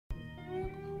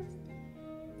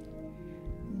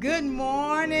Good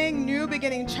morning, New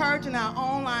Beginning Church and our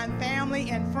online family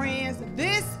and friends.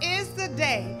 This is the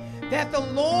day that the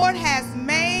Lord has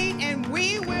made, and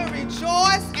we will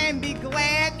rejoice and be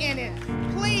glad in it.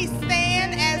 Please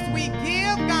stand as we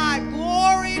give God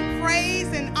glory,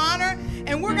 praise, and honor,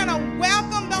 and we're going to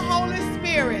welcome the Holy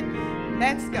Spirit.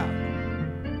 Let's go.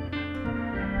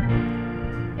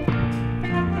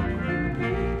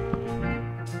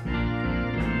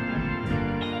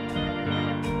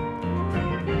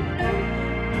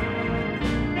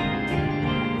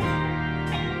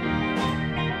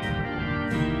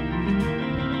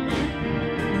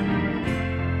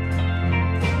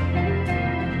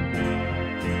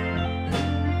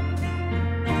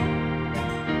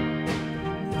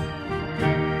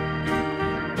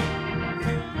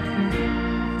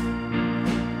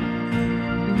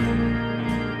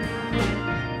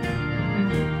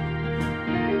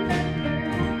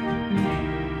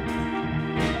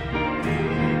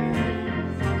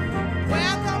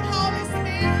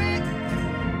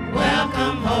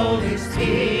 Holy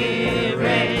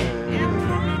Spirit,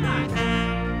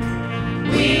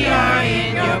 we are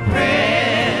in your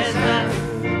presence.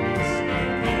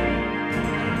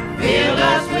 Fill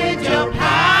us with your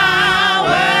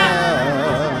power.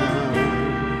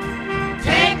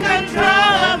 Take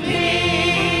control of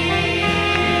me.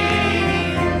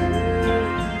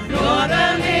 You're the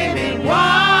living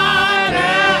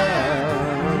water,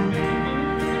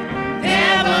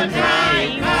 never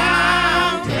drying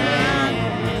fountain.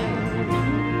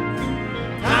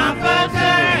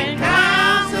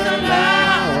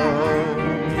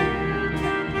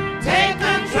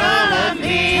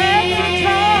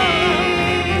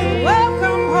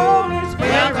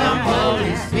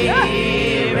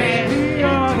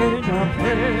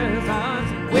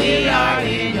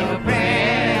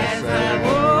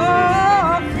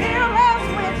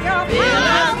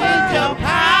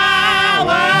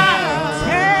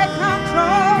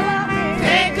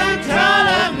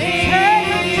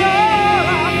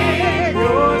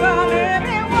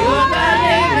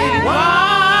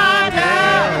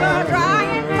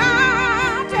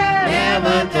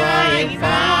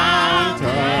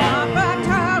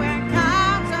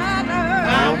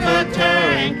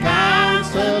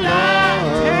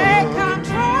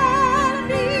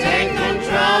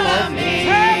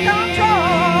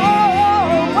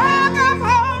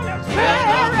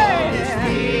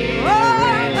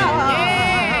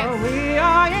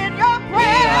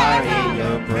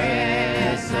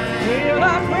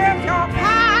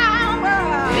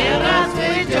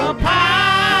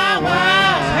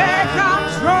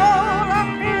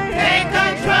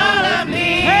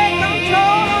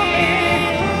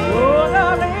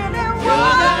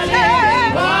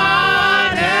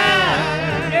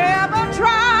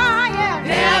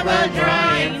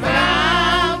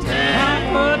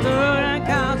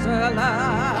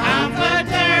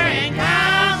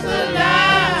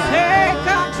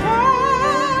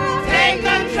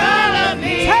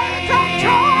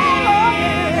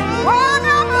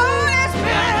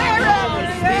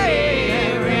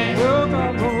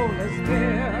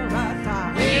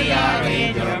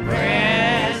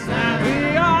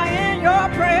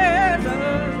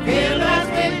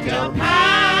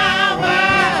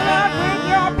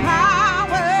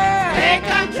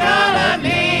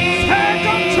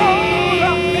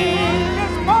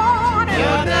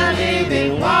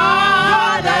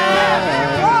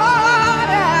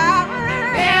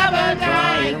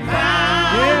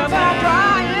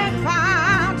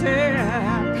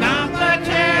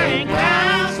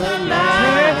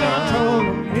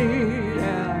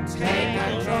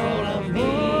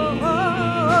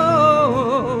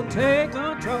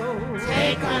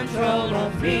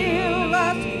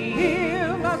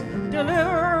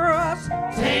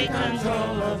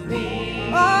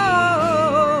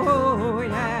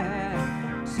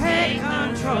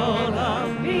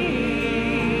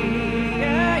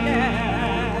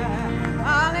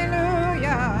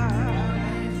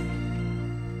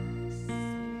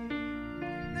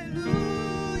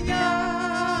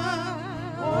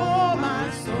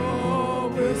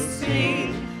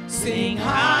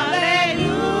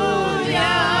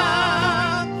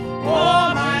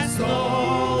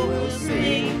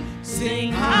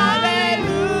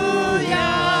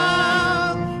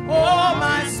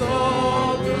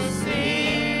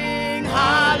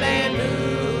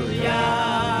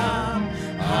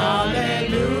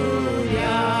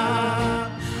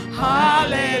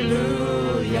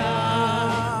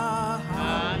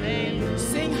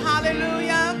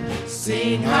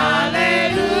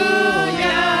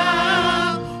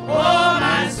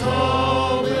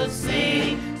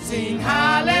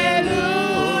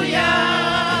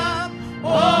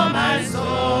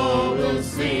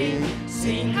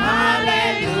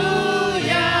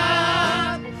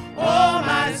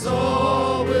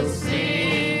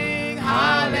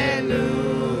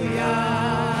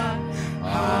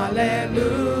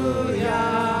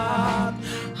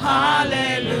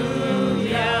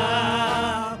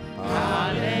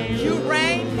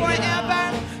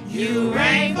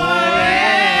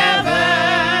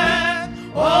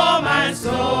 my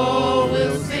soul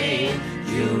will sing.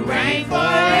 You reign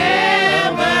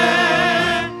forever.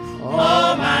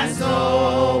 Oh, my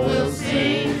soul will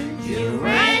sing. You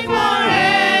reign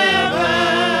forever.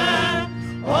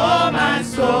 Oh, my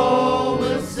soul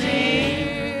will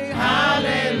sing.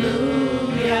 Hallelujah.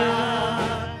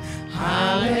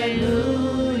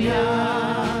 Hallelujah.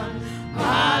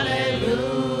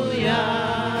 Hallelujah.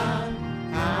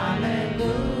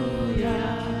 Hallelujah.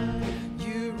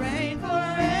 You reign forever.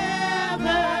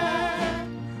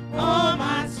 Oh,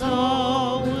 my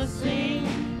soul will sing.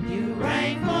 You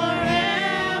reign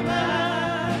forever.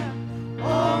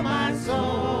 Oh, my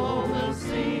soul will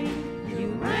sing. You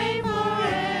reign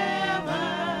forever.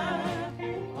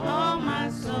 Oh, my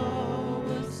soul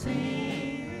will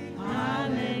sing.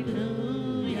 Hallelujah.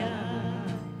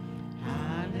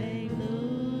 Hallelujah.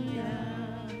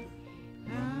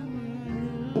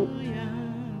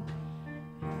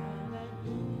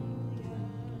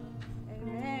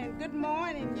 Amen. Good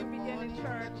morning, New Beginning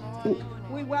Church.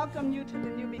 We welcome you to the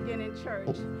New Beginning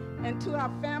Church. And to our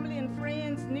family and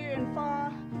friends near and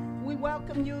far, we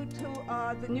welcome you to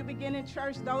the New Beginning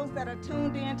Church. Those that are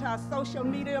tuned in to our social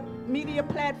media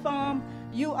platform,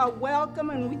 you are welcome,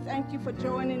 and we thank you for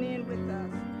joining in with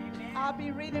us. I'll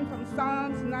be reading from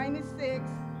Psalms 96,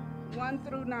 1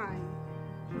 through 9.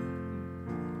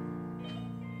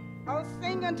 Oh,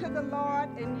 sing unto the Lord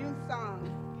a new song.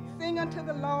 Sing unto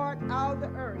the Lord all the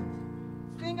earth.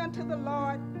 Sing unto the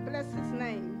Lord, bless his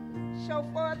name. Show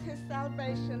forth his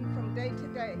salvation from day to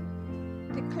day.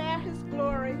 Declare his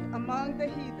glory among the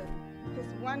heathen,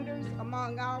 his wonders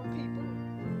among all people.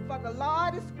 For the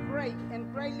Lord is great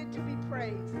and greatly to be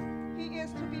praised. He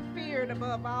is to be feared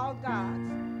above all gods.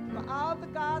 For all the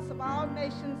gods of all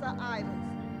nations are idols,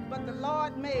 but the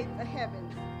Lord made the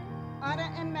heavens. Honor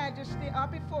and majesty are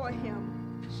before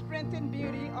him. Strength and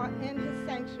beauty are in his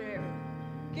sanctuary.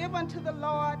 Give unto the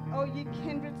Lord, O ye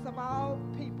kindreds of all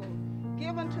people.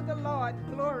 Give unto the Lord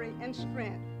glory and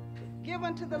strength. Give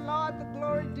unto the Lord the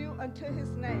glory due unto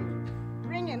his name.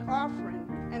 Bring an offering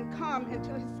and come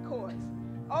into his courts.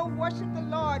 O worship the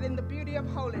Lord in the beauty of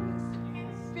holiness.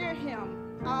 Fear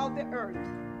him, all the earth.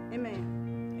 Amen.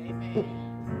 Amen.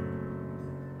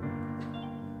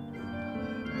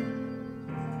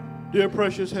 Dear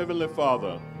precious Heavenly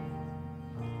Father,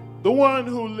 the one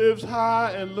who lives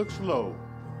high and looks low,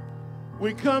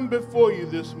 we come before you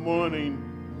this morning,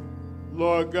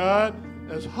 Lord God,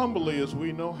 as humbly as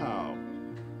we know how,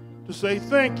 to say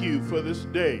thank you for this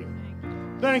day.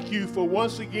 Thank you for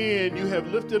once again you have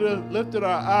lifted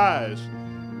our eyes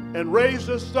and raised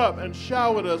us up and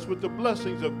showered us with the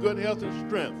blessings of good health and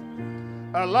strength,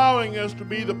 allowing us to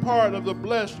be the part of the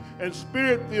blessed and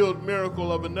spirit-filled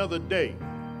miracle of another day,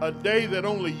 a day that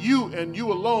only you and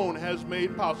you alone has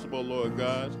made possible, Lord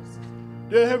God.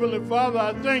 Dear Heavenly Father,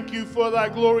 I thank you for thy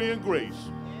glory and grace,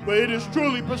 for it is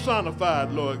truly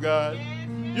personified, Lord God.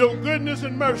 Your goodness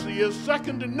and mercy is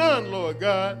second to none, Lord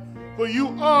God, for you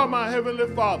are my Heavenly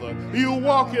Father. You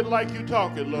walk it like you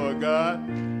talk it, Lord God.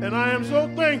 And I am so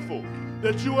thankful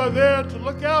that you are there to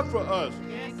look out for us,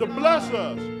 to bless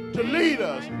us, to lead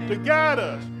us, to guide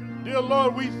us. Dear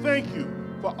Lord, we thank you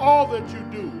for all that you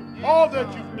do, all that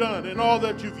you've done, and all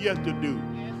that you've yet to do.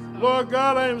 Lord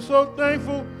God, I am so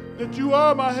thankful that you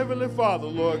are my Heavenly Father,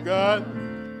 Lord God,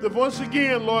 that once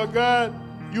again, Lord God,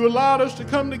 you allowed us to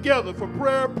come together for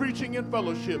prayer, preaching, and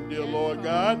fellowship, dear Lord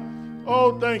God.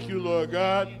 Oh, thank you, Lord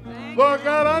God. Lord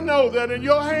God, I know that in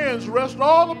your hands rest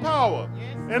all the power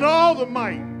and all the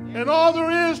might and all there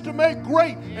is to make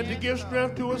great and to give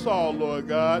strength to us all, Lord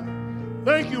God.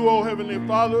 Thank you, O Heavenly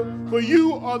Father, for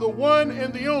you are the one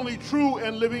and the only true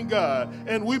and living God,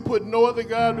 and we put no other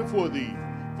God before thee.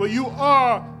 For you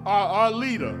are our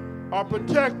leader, our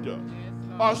protector,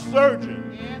 our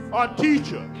surgeon, our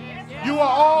teacher. You are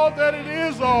all that it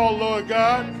is all, Lord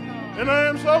God, and I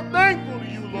am so thankful to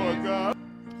you, Lord God.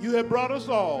 You have brought us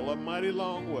all a mighty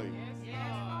long way.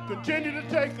 Continue to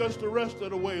take us the rest of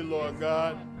the way, Lord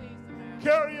God.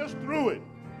 Carry us through it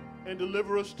and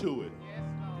deliver us to it.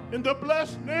 In the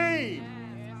blessed name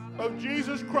of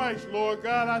Jesus Christ, Lord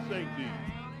God, I thank thee.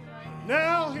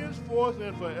 Now, henceforth,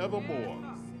 and forevermore.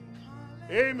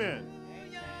 Amen.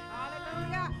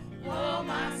 Hallelujah. Oh,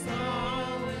 my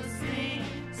soul will sing,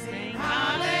 sing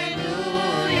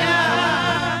hallelujah.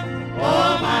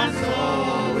 Oh, my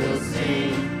soul will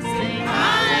sing, sing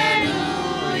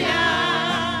hallelujah.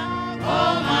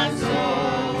 Oh, my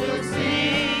soul will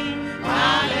sing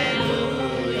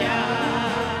hallelujah.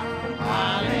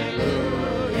 Hallelujah.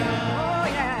 Oh,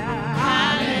 yeah.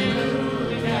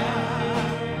 Hallelujah.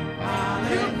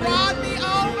 You brought me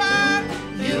over.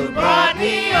 You brought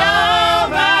me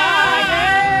over.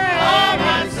 Oh,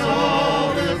 my soul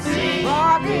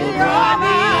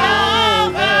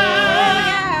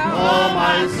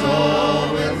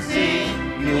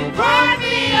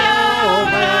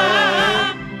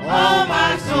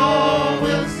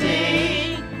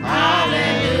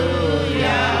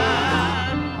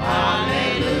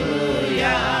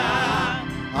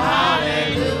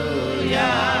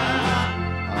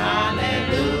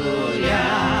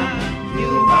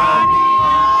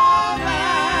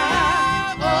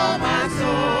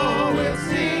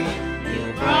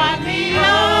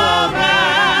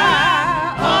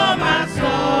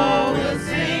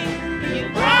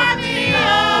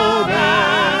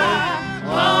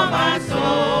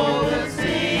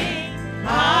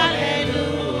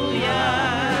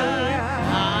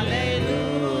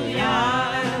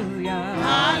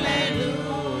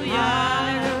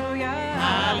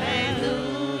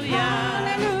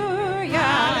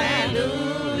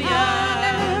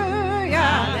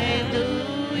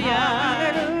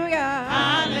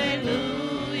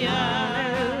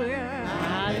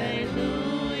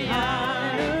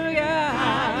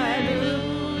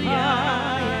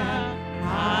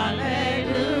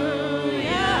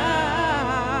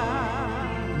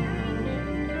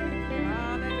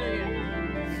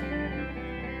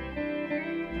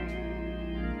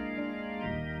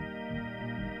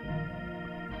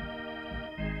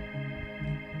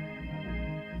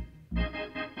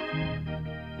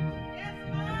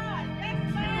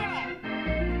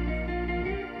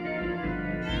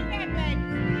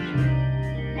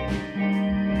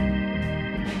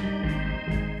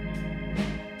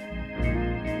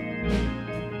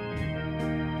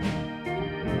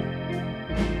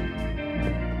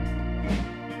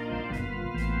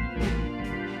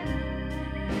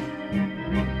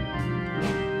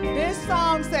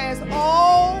song says,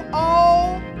 "Oh,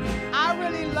 oh, I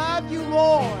really love you,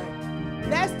 Lord."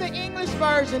 That's the English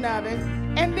version of it.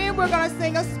 And then we're going to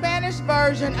sing a Spanish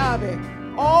version of it.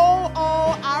 "Oh,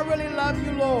 oh, I really love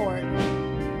you, Lord."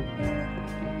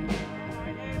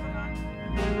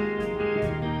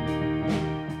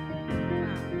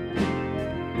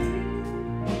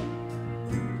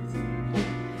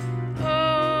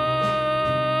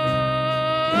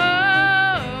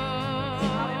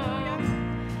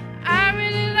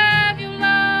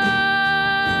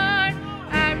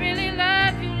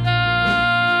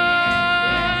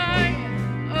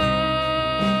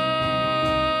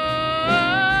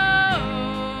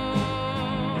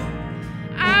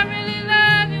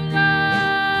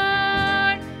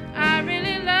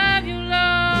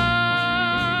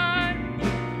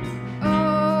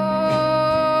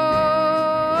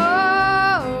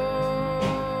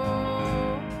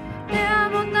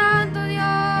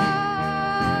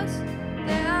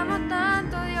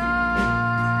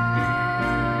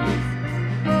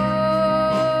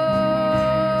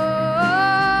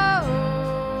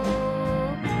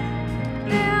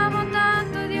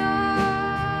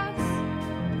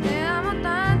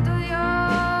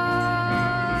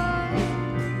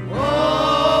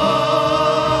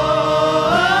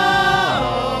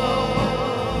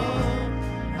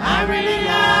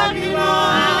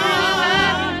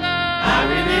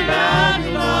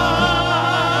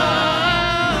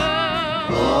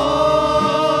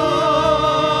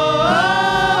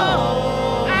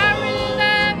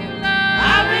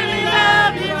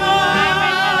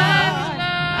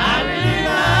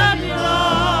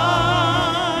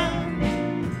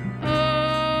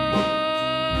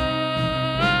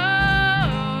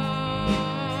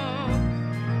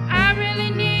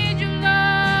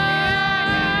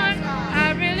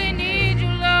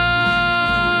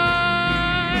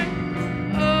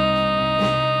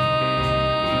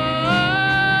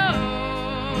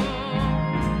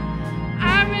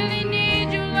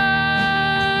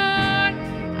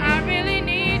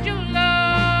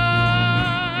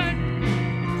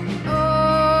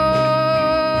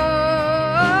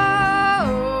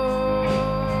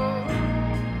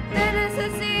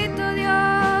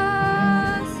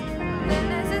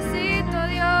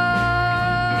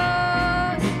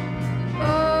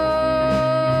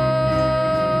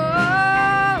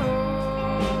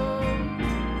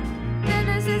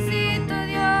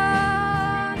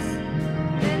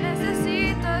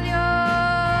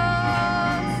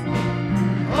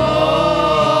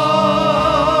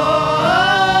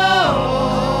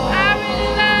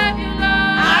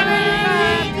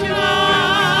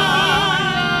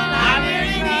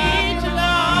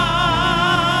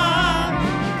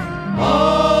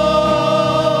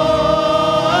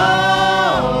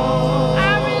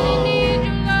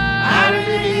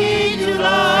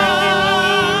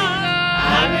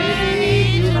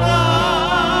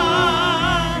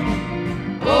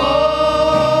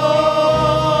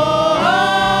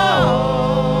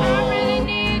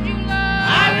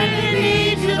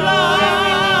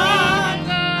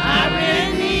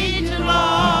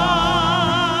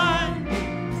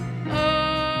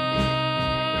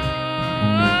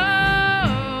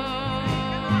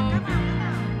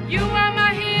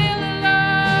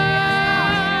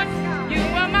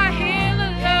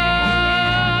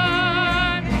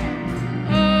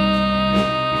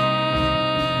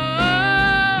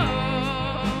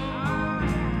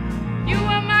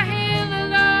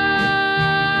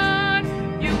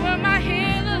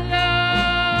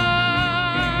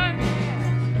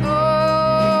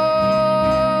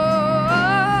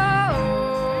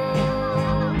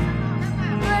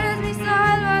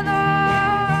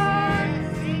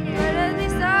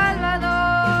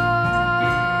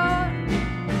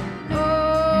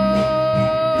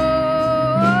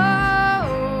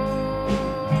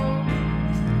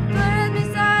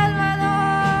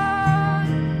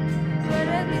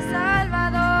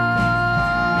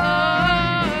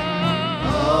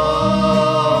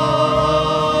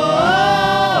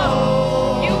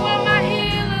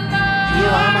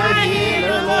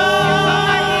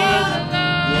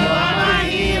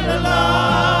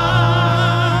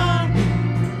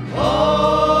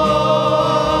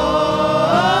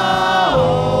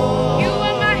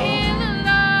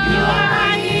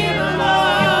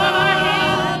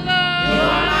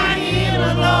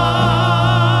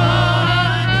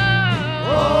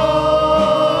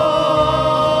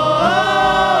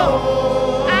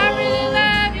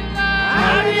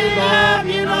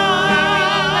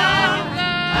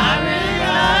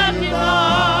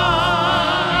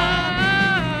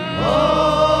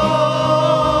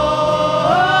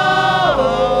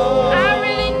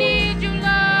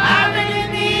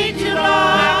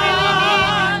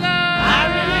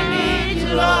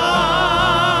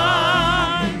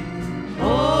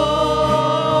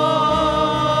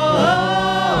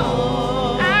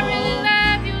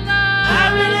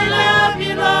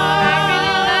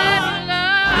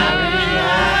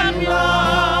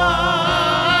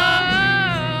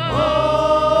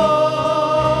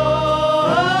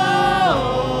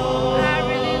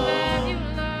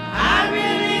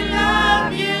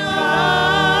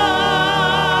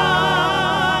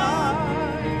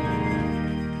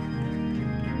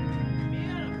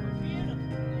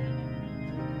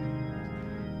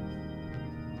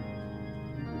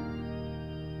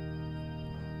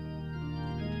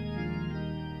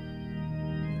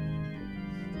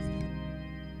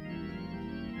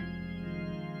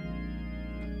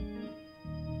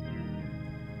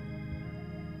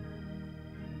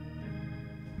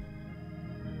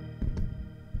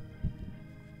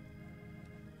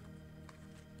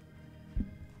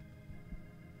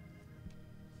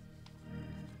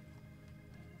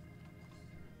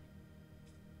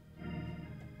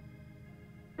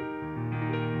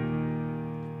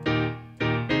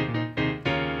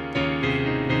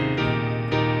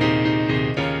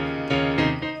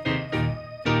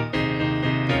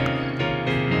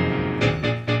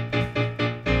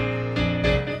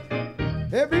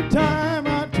 Every time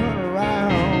I turn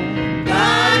around,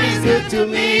 God is good to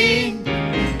me.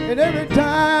 and every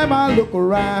time I look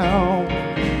around,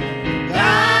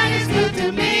 God is good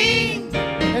to me.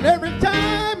 and every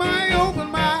time I open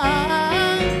my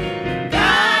eyes,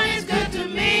 God is good to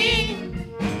me.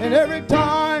 and every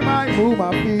time I move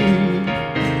my feet,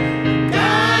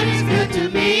 God is good to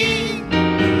me.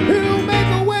 He'll make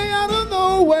a way out of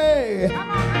no way.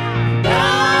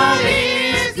 God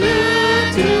is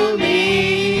good to me.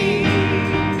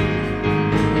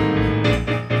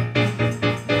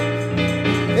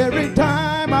 Every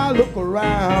time I look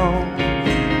around,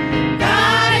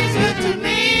 God is good to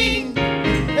me.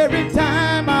 every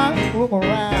time I look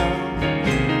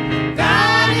around,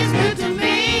 God is good to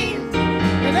me.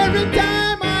 and every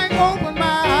time I open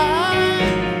my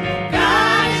eyes,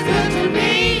 God is good to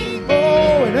me.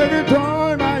 oh, and every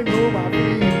time I move my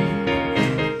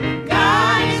feet,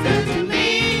 God is good to me.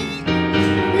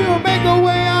 He'll make a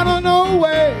way out of no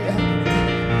way.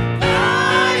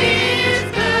 God is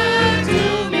good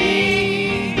to me.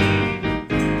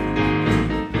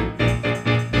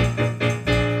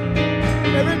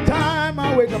 Every time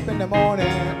I wake up in the morning,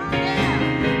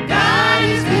 God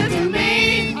is good to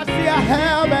me. I see I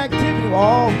have activity of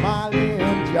all my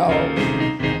limbs, y'all.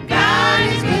 God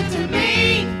is good to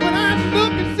me. When I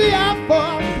look and see how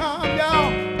far I've come,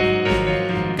 y'all,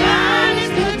 God is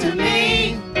good to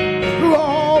me. through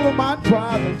all of my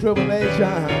trials and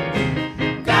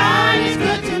tribulations, God is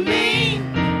good to me.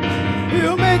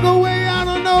 He'll make a way out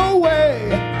of no way.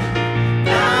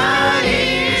 God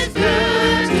is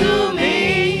good to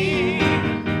me.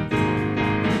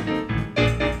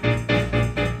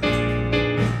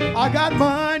 I got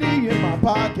money in my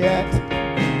pocket.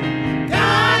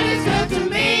 God is good to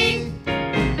me.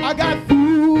 I got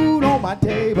food on my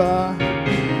table.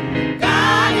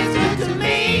 God is good to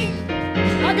me.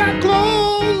 I got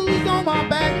clothes on my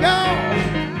back,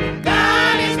 y'all.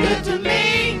 God is good to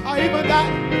me. I even got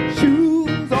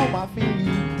shoes on my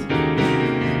feet.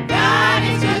 God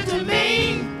is good to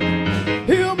me.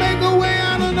 He'll make a way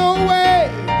out of no way.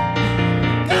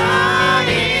 God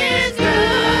is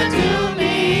good to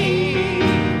me.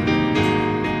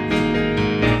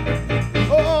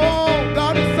 Oh,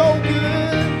 God is so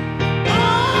good.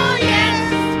 Oh yes,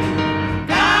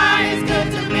 God is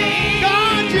good to me.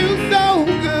 God, you so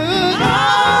good.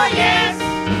 Oh yes,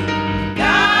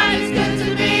 God is good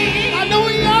to me. I know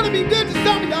He ought to be good to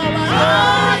some of y'all like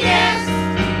that. Oh yes,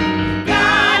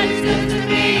 God is good to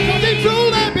me. 'Cause He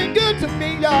truly been good to me,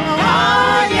 y'all.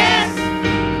 Oh yes,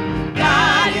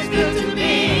 God is good to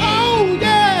me. Oh,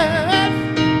 yes.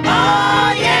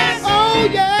 Oh yes, Oh,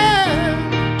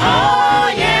 yeah.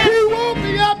 oh yes, He woke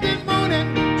me up this morning.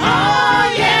 oh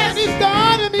And yes, He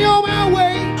started me on my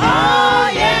way. oh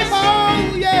yes,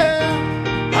 Oh,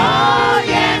 yeah. oh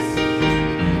yes,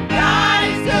 God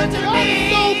is good to God me.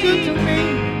 is so good to me.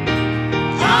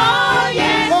 Oh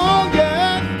yes, Oh,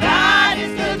 yeah. God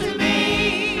is good to me.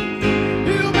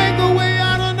 He'll make a way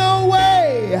out of no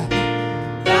way.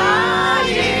 God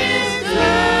is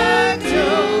good to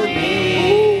me.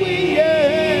 Ooh,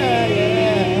 yeah,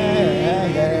 yeah,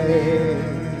 yeah.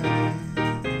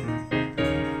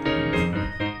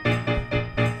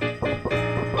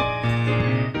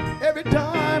 Every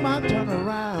time I turn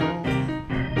around,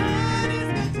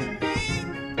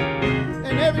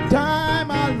 and every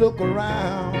time I look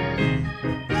around,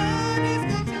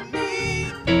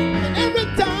 and every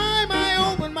time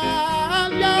I open my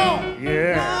eyes, y'all.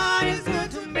 Yeah. God is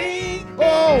good to me.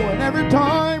 Oh, and every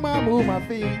time I move my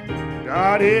feet,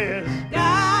 God is.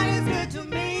 God is good to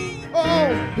me.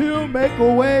 oh, He'll make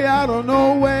a way out of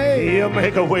no way. He'll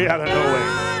make a way out of no way.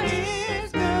 God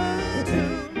is good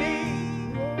to me.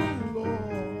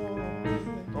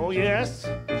 Oh, yes. Oh,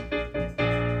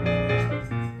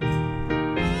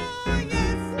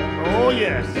 yes. Oh,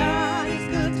 yes. God is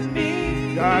good to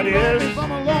me. God is.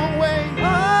 From a long way.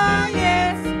 Oh,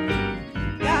 yes.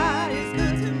 God is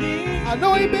good to me. I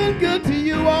know He's been good to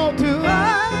you all too.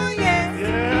 Oh, yes.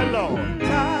 Yeah, Lord.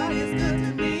 God is good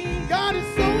to me. God is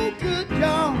so good,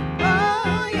 y'all.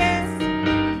 Oh, yes.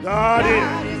 God is.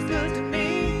 God is good to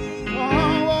me.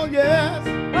 Oh, yes.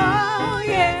 Oh,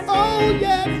 yes. Oh,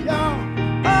 yes, y'all.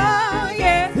 Oh,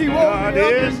 yes. He woke God me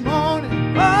up is. this morning.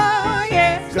 Oh,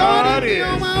 yes. Started God me is.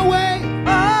 on my way.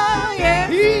 Oh, yes.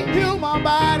 He healed my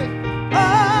body.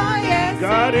 Oh, yes.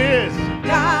 God is.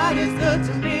 God is good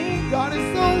to me. God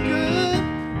is so good.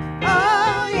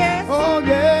 Oh, yes. Oh,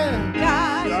 yeah.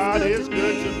 God is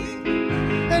good to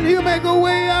me. And He'll make a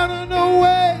way out of no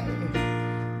way.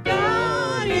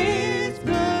 God is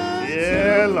good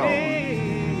Yeah, to Lord.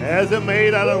 me. Has it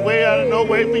made out of way out of no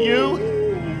way for you?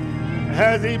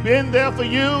 Has He been there for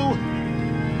you?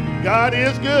 God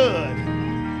is good.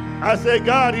 I say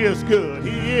God is good.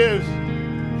 He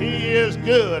is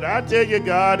good. I tell you,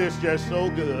 God is just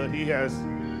so good. He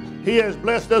has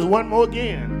blessed us one more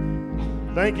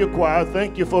again. Thank you, choir.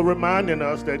 Thank you for reminding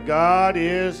us that God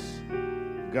is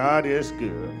good.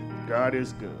 God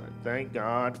is good. Thank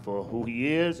God for who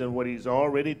he is and what he's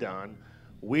already done.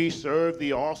 We serve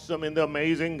the awesome and the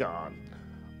amazing God.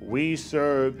 We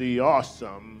serve the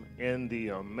awesome and the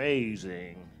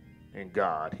amazing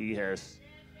God. He has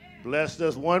blessed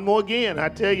us one more again. I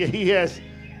tell you,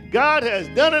 God has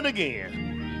done it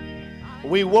again.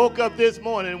 We woke up this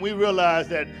morning and we realized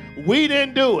that we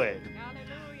didn't do it.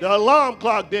 The alarm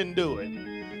clock didn't do it.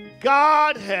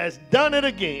 God has done it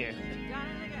again.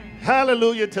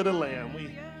 Hallelujah to the Lamb.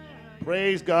 We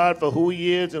praise God for who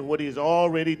he is and what he's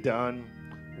already done.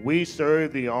 We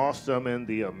serve the awesome and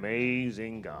the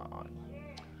amazing God.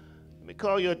 Let me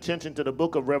call your attention to the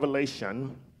book of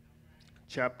Revelation,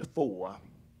 chapter 4,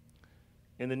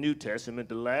 in the New Testament,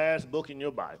 the last book in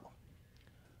your Bible.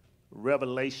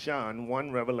 Revelation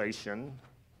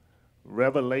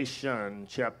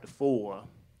chapter 4,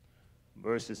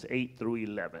 verses 8 through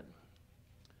 11.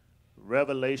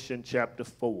 Revelation chapter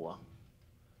 4,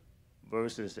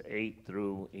 verses 8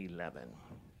 through 11.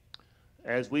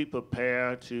 As we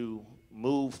prepare to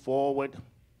move forward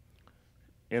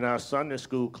in our Sunday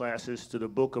school classes to the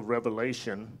book of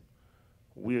Revelation,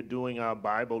 we are doing our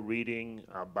Bible reading,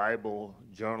 our Bible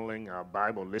journaling, our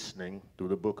Bible listening through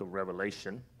the book of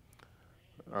Revelation.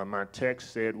 My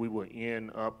text said we will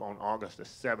end up on August the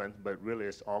 7th, but really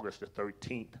it's August the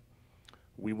 13th.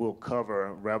 We will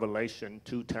cover Revelation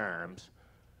 2 times.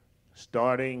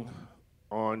 Starting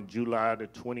on July the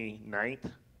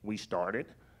 29th, we started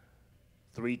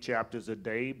 3 chapters a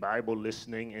day, Bible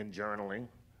listening and journaling.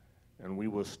 And we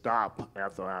will stop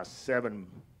after our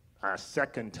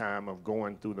second time of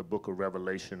going through the book of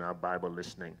Revelation, our Bible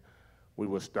listening. We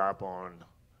will stop on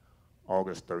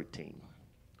August 13th.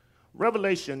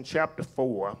 Revelation chapter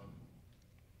 4,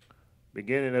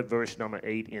 beginning at verse number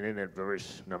 8, ending at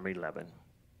verse number 11.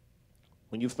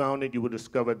 When you found it, you will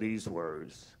discover these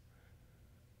words.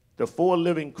 The 4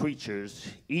 living creatures,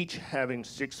 each having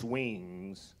 6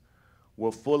 wings,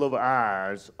 were full of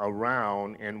eyes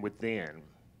around and within.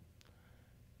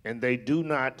 And they do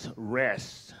not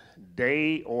rest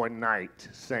day or night,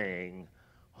 saying,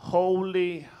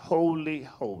 Holy, holy,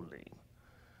 holy,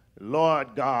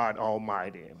 Lord God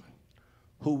Almighty,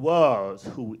 who was,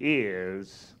 who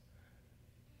is,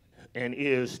 and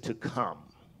is to come.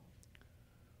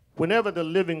 Whenever the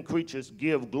living creatures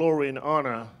give glory and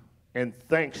honor and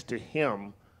thanks to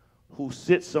him who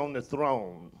sits on the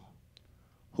throne,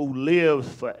 who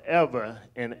lives forever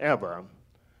and ever,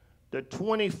 the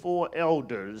 24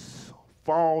 elders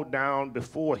fall down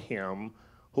before him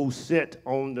who sit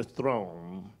on the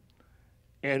throne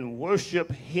and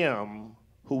worship him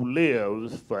who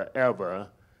lives forever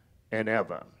and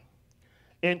ever,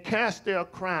 and cast their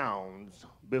crowns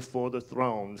before the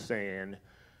throne, saying,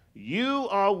 You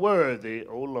are worthy,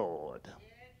 O Lord,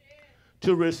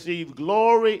 to receive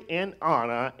glory and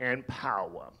honor and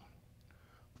power.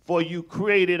 For you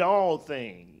created all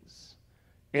things,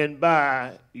 and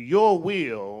by your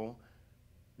will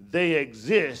they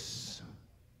exist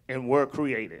and were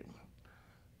created.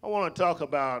 I want to talk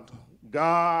about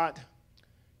God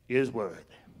is worthy.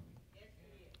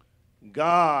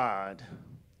 God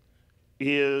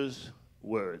is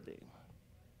worthy.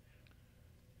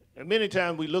 And many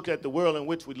times we look at the world in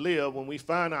which we live when we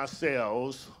find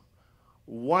ourselves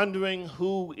wondering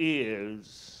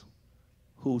who's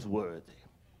worthy.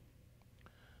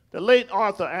 The late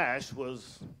Arthur Ashe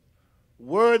was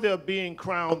worthy of being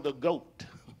crowned the GOAT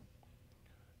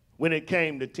when it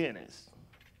came to tennis.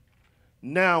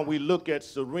 Now we look at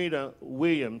Serena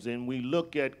Williams and we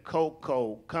look at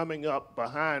Coco coming up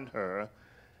behind her,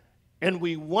 and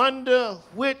we wonder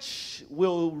which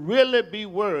will really be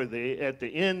worthy at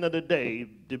the end of the day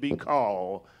to be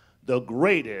called the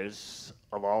greatest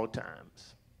of all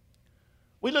times.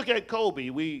 We look at Kobe,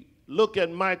 we look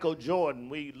at Michael Jordan,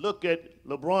 we look at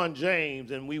LeBron James,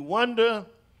 and we wonder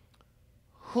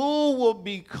who will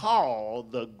be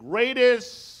called the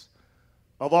greatest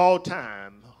of all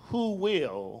time, who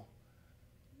will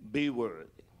be worthy.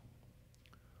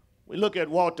 We look at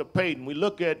Walter Payton, we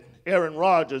look at Aaron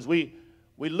Rodgers, we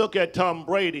look at Tom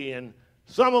Brady, and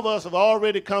some of us have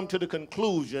already come to the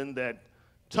conclusion that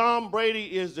Tom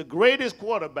Brady is the greatest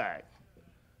quarterback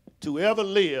to ever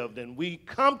live, and we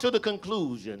come to the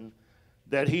conclusion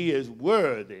that he is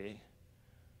worthy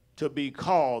to be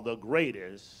called the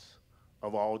greatest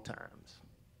of all times.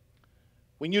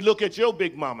 When you look at your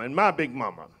big mama and my big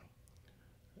mama,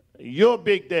 Your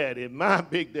big daddy, my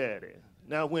big daddy.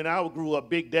 Now, when I grew up,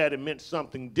 big daddy meant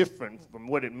something different from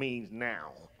what it means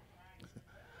now.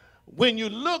 When you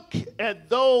look at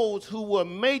those who were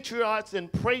matriarchs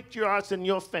and patriarchs in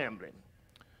your family,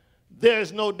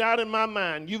 there's no doubt in my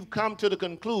mind you've come to the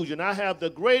conclusion I have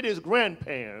the greatest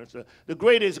grandparents, the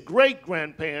greatest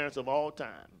great-grandparents of all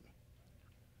time.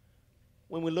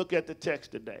 When we look at the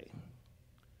text today,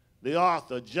 the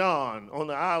author, John, on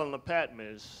the island of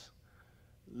Patmos,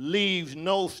 leaves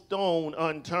no stone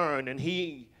unturned, and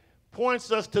he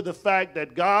points us to the fact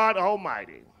that God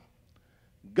Almighty,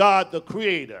 God the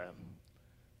Creator,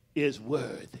 is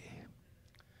worthy.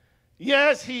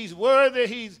 Yes, he's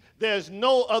worthy. There's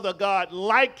no other God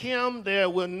like him. There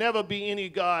will never be any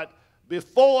God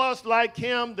before us like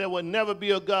him. There will never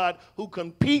be a God who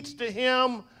competes to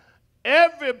him.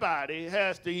 Everybody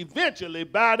has to eventually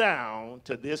bow down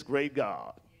to this great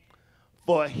God,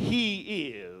 for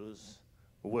he is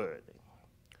worthy.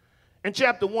 In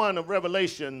chapter 1 of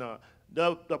Revelation,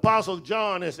 the Apostle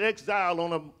John is exiled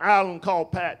on an island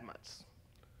called Patmos,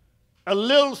 a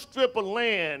little strip of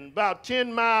land about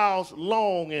 10 miles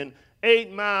long and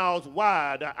 8 miles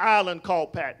wide, an island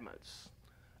called Patmos.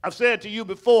 I've said to you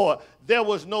before, there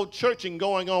was no churching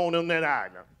going on that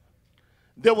island.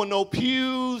 There were no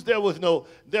pews, there were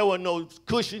no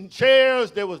cushioned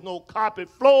chairs, there was no carpet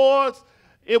floors.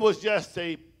 It was just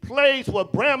a place where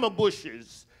bramble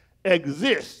bushes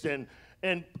exist. And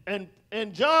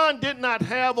John did not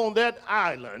have on that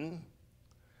island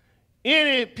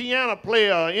any piano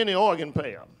player or any organ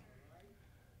player.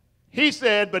 He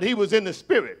said, but he was in the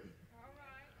spirit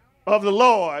of the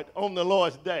Lord on the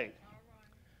Lord's day.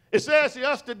 It says to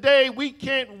us today, we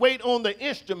can't wait on the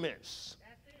instruments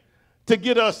to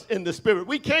get us in the spirit.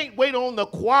 We can't wait on the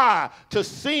choir to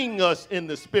sing us in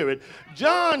the spirit.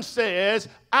 John says,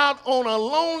 out on a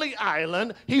lonely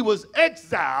island, he was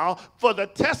exiled for the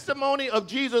testimony of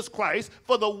Jesus Christ,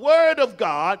 for the word of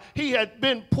God. He had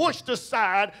been pushed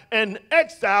aside and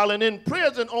exiled and in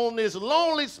prison on this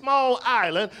lonely small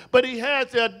island, but he had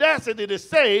the audacity to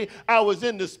say, I was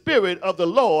in the spirit of the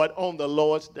Lord on the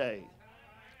Lord's day.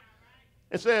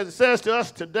 It says to us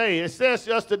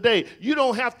today, you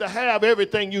don't have to have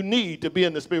everything you need to be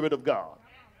in the Spirit of God.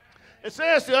 It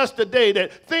says to us today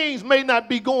that things may not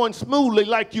be going smoothly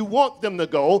like you want them to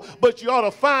go, but you ought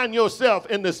to find yourself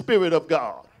in the Spirit of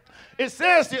God. It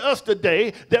says to us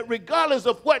today that regardless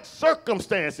of what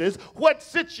circumstances, what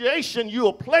situation you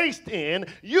are placed in,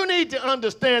 you need to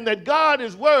understand that God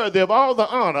is worthy of all the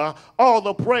honor, all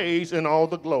the praise, and all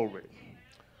the glory.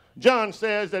 John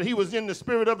says that he was in the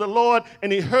spirit of the Lord,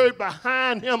 and he heard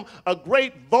behind him a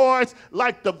great voice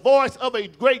like the voice of a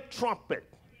great trumpet.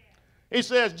 He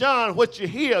says, John, what you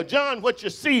hear, John, what you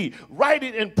see, write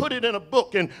it and put it in a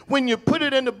book. And when you put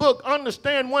it in the book,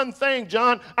 understand one thing,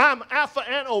 John, I'm Alpha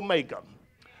and Omega.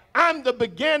 I'm the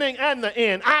beginning and the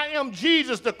end. I am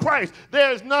Jesus the Christ.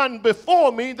 There's none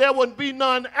before me. There would be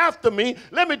none after me.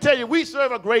 Let me tell you, we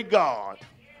serve a great God.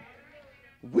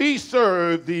 We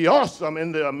serve the awesome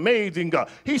and the amazing God.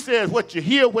 He says, what you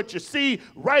hear, what you see,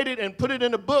 write it and put it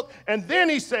in a book. And then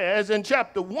he says, in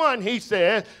chapter 1, he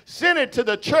says, send it to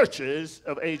the churches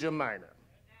of Asia Minor.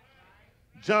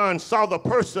 John saw the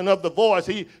person of the voice.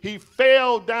 He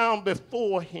fell down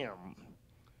before him.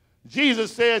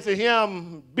 Jesus says to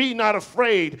him, be not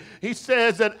afraid. He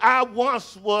says that I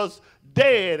once was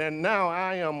dead and now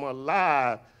I am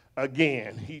alive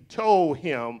again. He told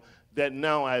him that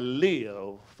now I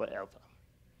live forever.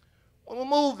 When we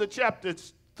move to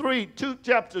chapters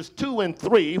 2 and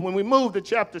 3, when we move to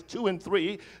chapters 2 and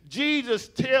 3, Jesus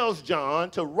tells John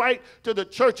to write to the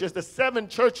churches, the 7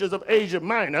 churches of Asia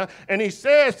Minor, and he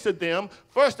says to them,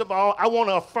 first of all, I want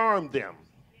to affirm them.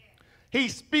 He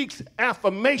speaks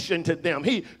affirmation to them.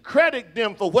 He credits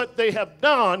them for what they have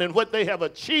done and what they have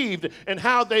achieved and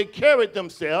how they carried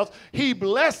themselves. He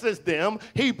blesses them,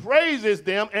 he praises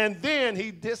them, and then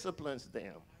he disciplines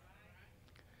them.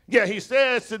 Yeah, he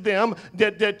says to them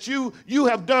that you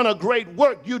have done a great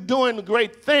work, you're doing a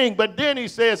great thing, but then he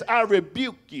says, I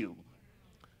rebuke you.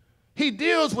 He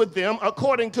deals with them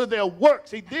according to their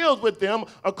works. He deals with them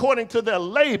according to their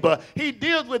labor. He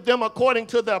deals with them according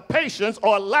to their patience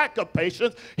or lack of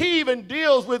patience. He even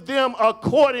deals with them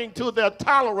according to their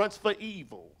tolerance for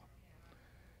evil.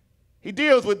 He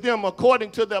deals with them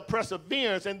according to their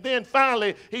perseverance. And then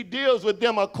finally, he deals with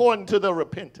them according to their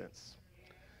repentance.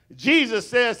 Jesus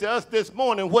says to us this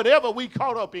morning, whatever we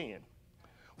caught up in,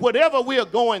 whatever we are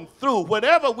going through,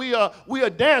 whatever we are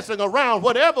dancing around,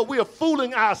 whatever we are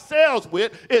fooling ourselves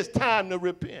with, it's time to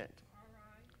repent.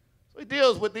 So he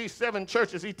deals with these 7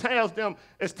 churches. He tells them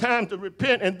it's time to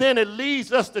repent. And then it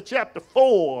leads us to chapter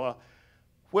 4,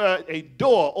 where a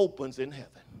door opens in heaven.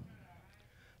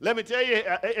 Let me tell you,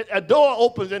 a door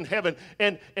opens in heaven.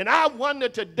 And I wonder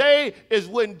today is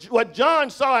when what John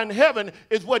saw in heaven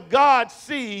is what God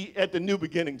see at the New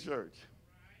Beginning Church.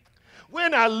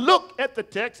 When I look at the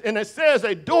text and it says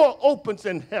a door opens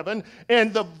in heaven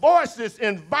and the voices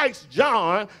invites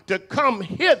John to come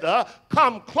hither,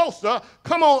 come closer,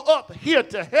 come on up here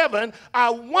to heaven, I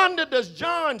wonder does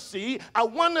John see, I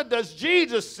wonder does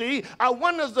Jesus see, I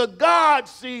wonder does God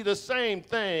see the same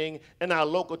thing in our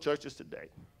local churches today?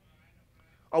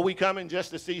 Are we coming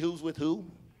just to see who's with who?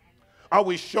 Are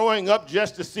we showing up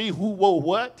just to see who will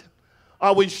what?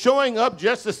 Are we showing up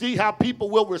just to see how people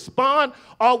will respond?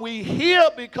 Are we here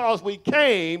because we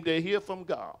came to hear from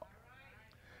God?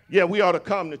 Yeah, we ought to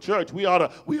come to church. We ought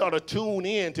to tune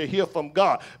in to hear from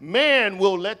God. Man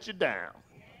will let you down.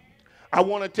 I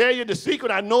want to tell you the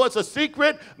secret. I know it's a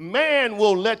secret. Man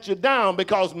will let you down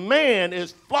because man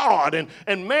is flawed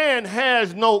and man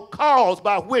has no cause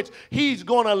by which he's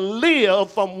going to live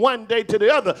from one day to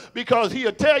the other because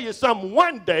he'll tell you something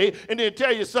one day and he'll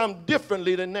tell you something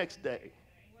differently the next day.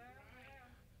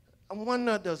 I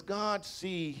wonder, does God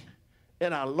see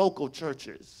in our local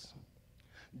churches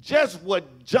just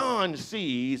what John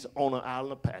sees on an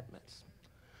island of Patmos?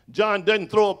 John doesn't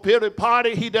throw a pity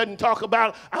party. He doesn't talk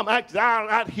about I'm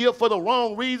out here for the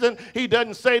wrong reason. He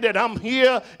doesn't say that I'm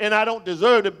here and I don't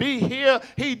deserve to be here.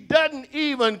 He doesn't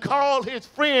even call his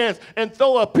friends and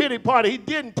throw a pity party. He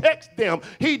didn't text them.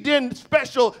 He didn't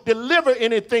special deliver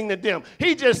anything to them.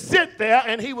 He just sit there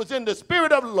and he was in the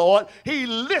Spirit of the Lord. He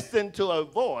listened to a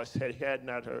voice that he had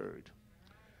not heard.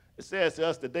 It says to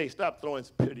us today, stop throwing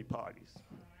pity parties.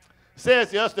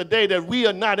 Says to us today that we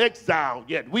are not exiled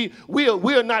yet. We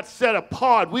are not set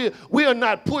apart. We are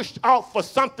not pushed out for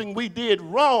something we did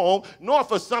wrong, nor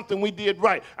for something we did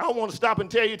right. I want to stop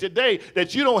and tell you today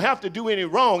that you don't have to do any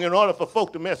wrong in order for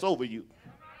folk to mess over you.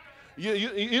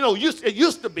 You know, it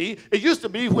used to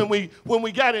be when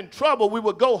we got in trouble, we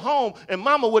would go home and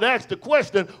mama would ask the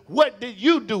question, what did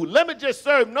you do? Let me just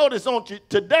serve notice on you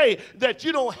today that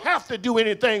you don't have to do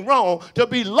anything wrong to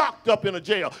be locked up in a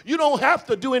jail. You don't have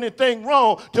to do anything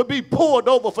wrong to be pulled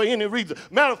over for any reason.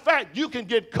 Matter of fact, you can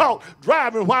get caught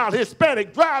driving while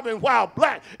Hispanic, driving while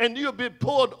black, and you'll be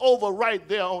pulled over right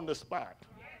there on the spot.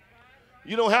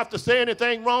 You don't have to say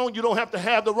anything wrong. You don't have to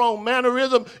have the wrong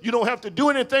mannerism. You don't have to do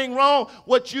anything wrong.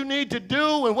 What you need to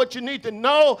do and what you need to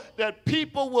know that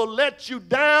people will let you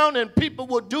down and people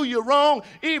will do you wrong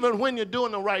even when you're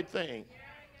doing the right thing.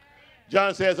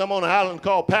 John says, I'm on an island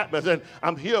called Patmos, and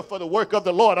I'm here for the work of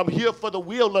the Lord. I'm here for the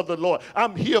will of the Lord.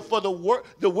 I'm here for the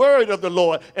word of the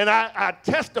Lord. And I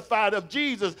testified of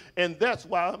Jesus, and that's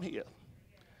why I'm here.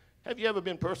 Have you ever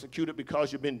been persecuted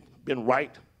because you've been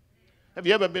right? Have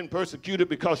you ever been persecuted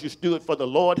because you stood for the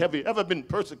Lord? Have you ever been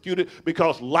persecuted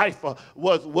because life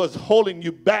was holding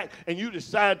you back and you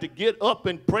decided to get up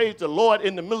and praise the Lord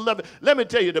in the middle of it? Let me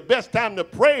tell you, the best time to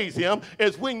praise him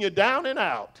is when you're down and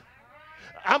out.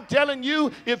 I'm telling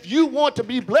you, if you want to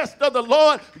be blessed of the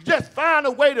Lord, just find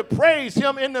a way to praise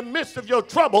him in the midst of your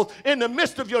troubles, in the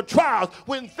midst of your trials.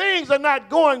 When things are not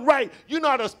going right, you know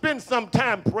how to spend some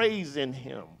time praising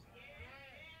him.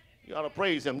 You ought to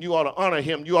praise him. You ought to honor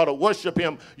him. You ought to worship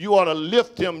him. You ought to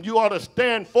lift him. You ought to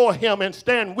stand for him and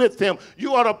stand with him.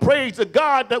 You ought to praise the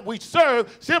God that we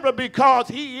serve simply because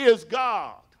he is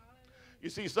God. You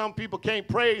see, some people can't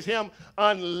praise him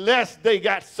unless they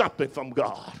got something from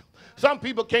God. Some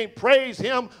people can't praise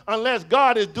him unless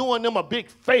God is doing them a big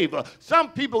favor.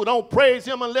 Some people don't praise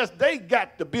him unless they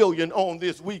got the billion on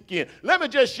this weekend. Let me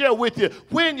just share with you,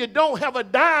 when you don't have a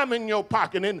dime in your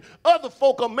pocket and other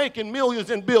folk are making millions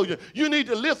and billions, you need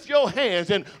to lift your hands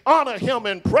and honor him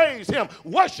and praise him.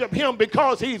 Worship him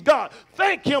because he's God.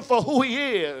 Thank him for who he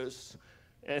is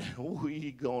and who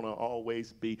he's going to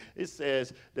always be. It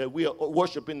says that we are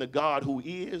worshiping the God who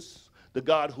is, the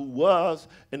God who was,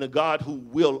 and the God who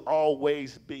will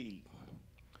always be.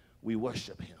 We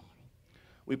worship him.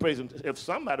 We praise him. If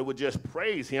somebody would just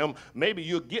praise him, maybe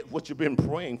you'll get what you've been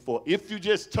praying for. If you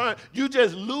just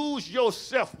lose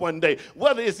yourself one day,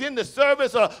 whether it's in the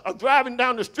service or driving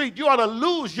down the street, you ought to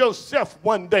lose yourself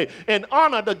one day and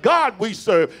honor the God we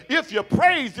serve. If you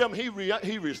praise him,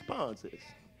 he responds.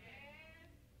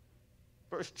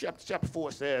 Verse chapter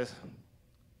 4 says,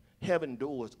 heaven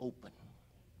doors open.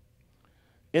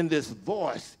 And this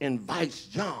voice invites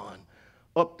John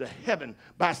up to heaven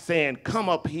by saying, come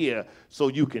up here so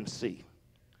you can see.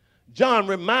 John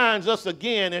reminds us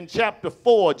again in chapter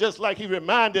 4, just like he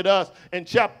reminded us in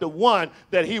chapter 1,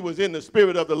 that he was in the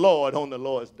Spirit of the Lord on the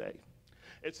Lord's day.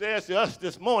 It says to us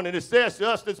this morning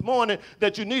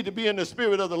that you need to be in the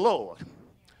Spirit of the Lord.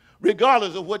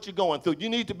 regardless of what you're going through. You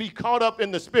need to be caught up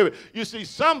in the Spirit. You see,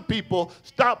 some people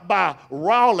stop by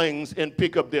Rawlings and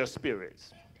pick up their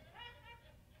spirits.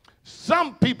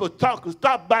 Some people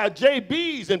stop by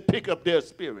JB's and pick up their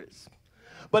spirits.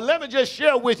 But let me just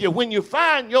share with you, when you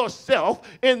find yourself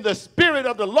in the Spirit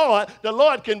of the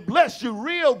Lord can bless you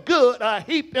real good, a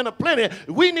heap and a plenty.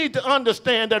 We need to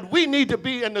understand that we need to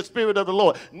be in the Spirit of the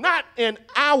Lord, not in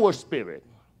our spirit,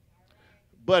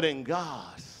 but in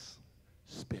God's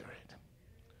Spirit.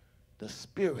 The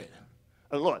Spirit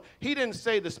of the Lord. He didn't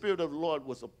say the Spirit of the Lord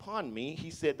was upon me. He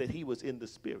said that he was in the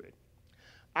Spirit.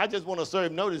 I just want to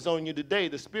serve notice on you today.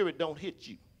 The Spirit don't hit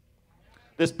you.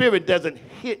 The Spirit doesn't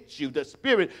hit you. The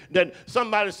Spirit, that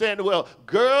somebody saying, well,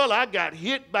 girl, I got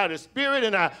hit by the Spirit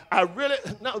and I really,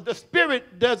 no, the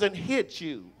Spirit doesn't hit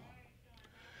you.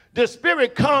 The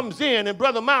Spirit comes in, and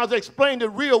Brother Miles explained it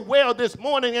real well this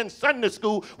morning in Sunday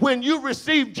school. When you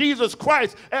receive Jesus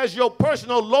Christ as your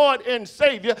personal Lord and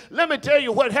Savior, let me tell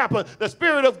you what happened. The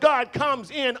Spirit of God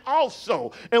comes in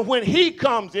also. And when he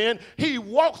comes in, he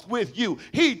walks with you.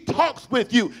 He talks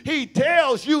with you. He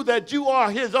tells you that you are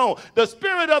his own. The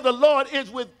Spirit of the Lord is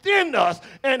within us,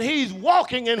 and he's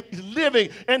walking and he's living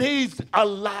and he's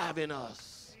alive in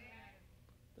us.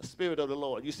 The Spirit of the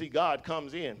Lord. You see, God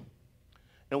comes in.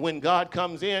 And when God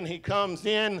comes in, he comes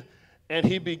in and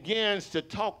he begins to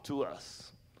talk to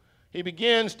us. He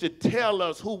begins to tell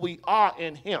us who we are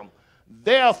in him.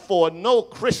 Therefore, no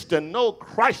Christian, no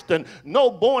Christian, no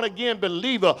born-again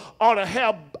believer ought to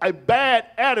have a bad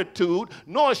attitude,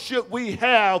 nor should we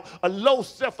have a low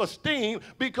self-esteem,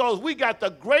 because we got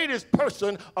the greatest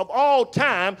person of all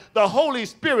time, the Holy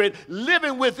Spirit,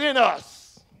 living within us.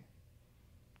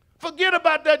 Forget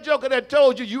about that joker that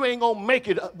told you you ain't going to make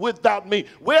it without me.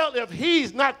 Well, if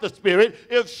he's not the Spirit,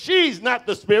 if she's not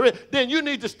the Spirit, then you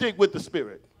need to stick with the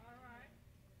Spirit.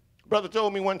 Brother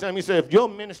told me one time, he said, if your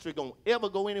ministry going to ever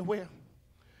go anywhere,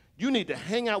 you need to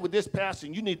hang out with this pastor,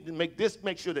 and you need to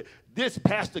make sure that this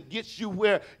pastor gets you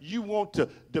where you want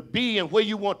to be and where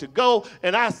you want to go.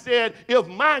 And I said, if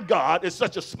my God is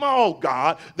such a small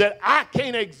God that I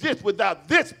can't exist without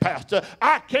this pastor,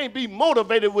 I can't be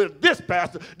motivated with this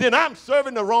pastor, then I'm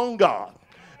serving the wrong God.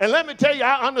 And let me tell you,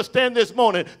 I understand this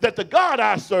morning that the God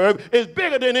I serve is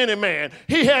bigger than any man.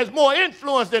 He has more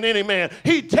influence than any man.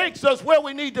 He takes us where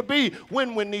we need to be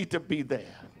when we need to be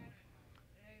there.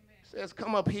 Says,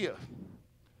 come up here.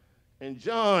 And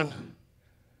John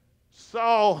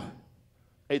saw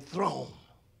a throne.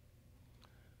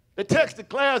 The text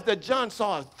declares that John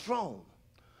saw a throne.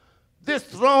 This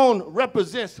throne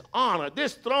represents honor.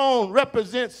 This throne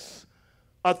represents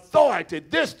authority.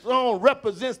 This throne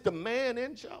represents the man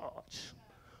in charge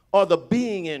or the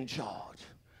being in charge.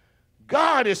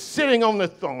 God is sitting on the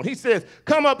throne. He says,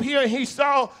 come up here, and he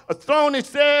saw a throne. It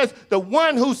says the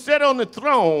one who sat on the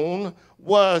throne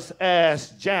was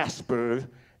as jasper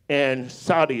and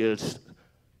sardius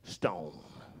stone.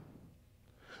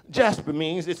 Jasper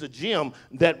means it's a gem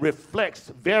that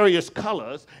reflects various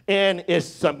colors and is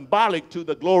symbolic to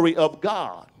the glory of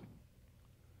God.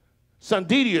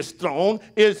 Sardius stone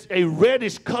is a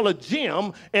reddish colored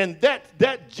gem, and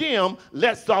that gem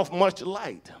lets off much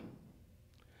light.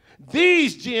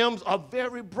 These gems are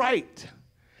very bright.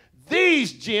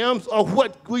 These gems are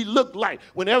what we look like.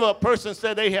 Whenever a person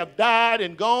said they have died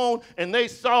and gone, and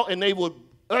they were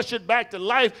ushered back to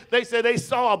life, they said they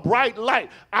saw a bright light.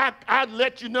 I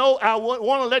let you know, I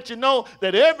want to let you know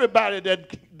that everybody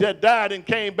that died and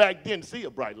came back didn't see a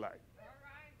bright light.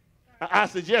 I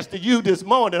suggest to you this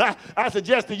morning,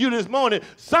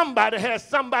 somebody has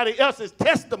somebody else's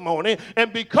testimony,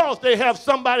 and because they have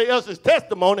somebody else's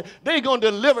testimony, they're going to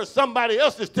deliver somebody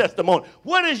else's testimony.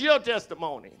 What is your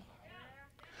testimony?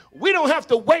 We don't have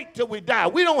to wait till we die.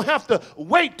 We don't have to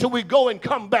wait till we go and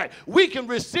come back. We can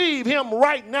receive him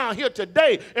right now here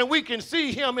today, and we can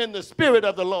see him in the Spirit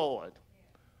of the Lord.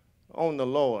 On the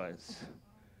Lord's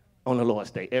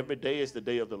day. Every day is the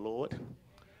day of the Lord.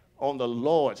 On the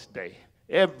Lord's day,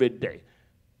 every day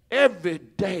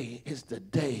is the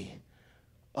day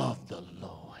of the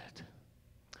Lord.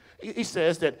 He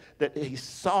says that he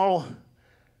saw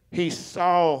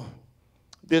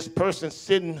this person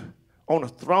sitting on a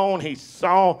throne. He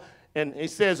saw, and he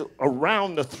says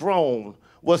around the throne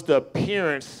was the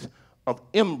appearance of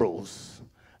emeralds.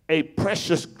 A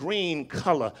precious green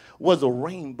color was a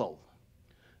rainbow.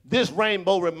 This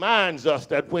rainbow reminds us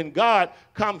that when God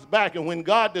comes back and when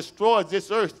God destroys this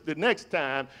earth the next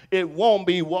time, it won't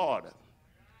be water.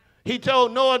 He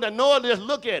told Noah that, Noah, just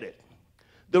look at it.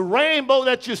 The rainbow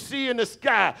that you see in the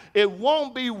sky, it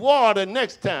won't be water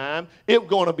next time. It's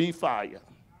going to be fire.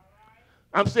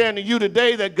 I'm saying to you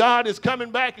today that God is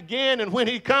coming back again, and when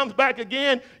he comes back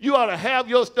again, you ought to have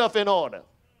your stuff in order.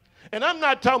 And I'm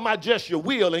not talking about just your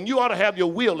will, and you ought to have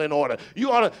your will in order.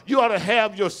 You ought to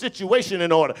have your situation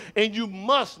in order. And you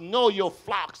must know your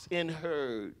flocks and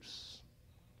herds.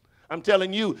 I'm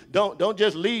telling you, don't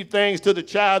just leave things to the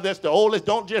child that's the oldest.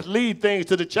 Don't just leave things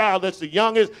to the child that's the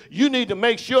youngest. You need to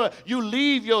make sure you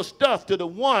leave your stuff to the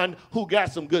one who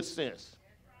got some good sense.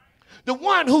 The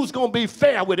one who's going to be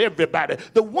fair with everybody.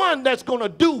 The one that's going to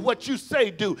do what you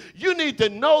say do. You need to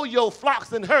know your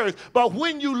flocks and herds. But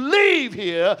when you leave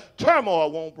here,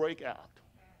 turmoil won't break out.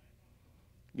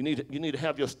 You need to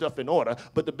have your stuff in order.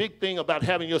 But the big thing about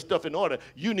having your stuff in order,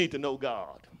 you need to know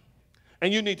God.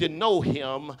 And you need to know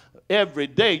him every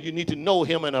day. You need to know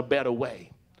him in a better way.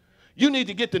 You need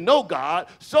to get to know God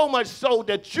so much so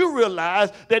that you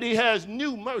realize that he has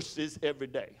new mercies every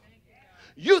day.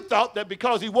 You thought that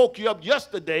because he woke you up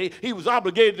yesterday, he was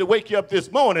obligated to wake you up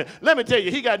this morning. Let me tell you,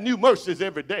 he got new mercies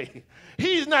every day.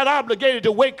 He's not obligated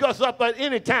to wake us up at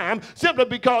any time simply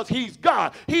because he's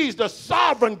God. He's the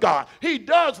sovereign God. He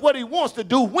does what he wants to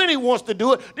do, when he wants to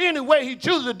do it, any way he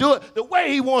chooses to do it, the way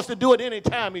he wants to do it,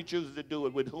 anytime he chooses to do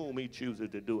it, with whom he chooses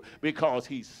to do it, because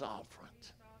he's sovereign.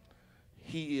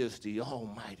 He is the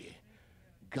Almighty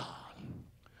God.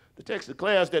 The text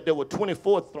declares that there were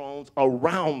 24 thrones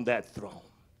around that throne.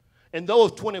 And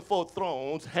those 24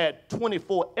 thrones had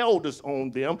 24 elders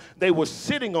on them. They were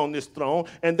sitting on this throne,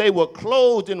 and they were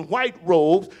clothed in white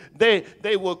robes. They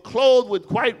were clothed with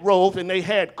white robes, and they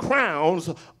had crowns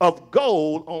of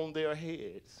gold on their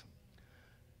heads.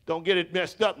 Don't get it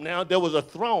messed up now. There was a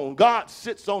throne. God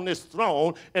sits on this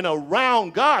throne, and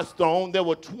around God's throne, there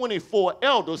were 24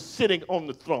 elders sitting on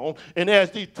the throne. And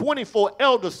as these 24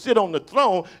 elders sit on the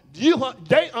throne,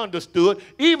 they understood,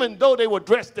 even though they were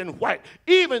dressed in white,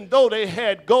 even though they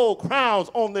had gold crowns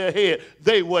on their head,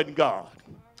 they wasn't God.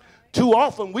 Too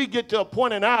often we get to a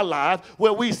point in our lives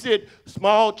where we sit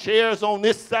small chairs on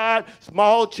this side,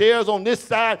 small chairs on this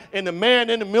side, and the man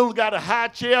in the middle got a high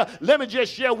chair. Let me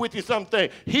just share with you something.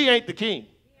 He ain't the king.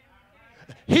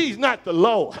 He's not the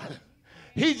Lord.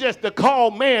 He's just the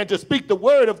called man to speak the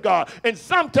word of God. And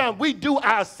sometimes we do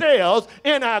ourselves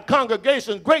in our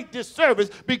congregations great disservice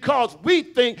because we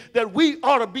think that we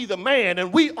ought to be the man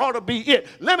and we ought to be it.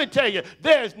 Let me tell you,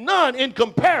 there's none in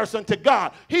comparison to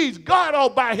God. He's God all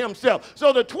by himself.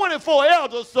 So the 24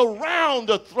 elders surround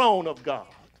the throne of God.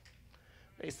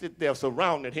 They sit there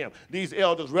surrounding him. These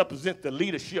elders represent the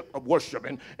leadership of worship,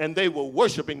 and they were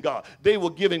worshiping God. They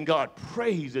were giving God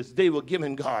praises. They were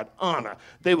giving God honor.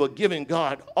 They were giving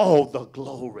God all the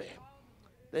glory.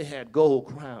 They had gold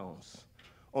crowns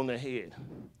on their head.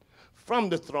 From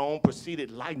the throne proceeded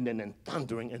lightning and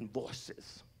thundering and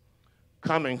voices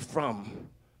coming from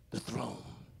the throne.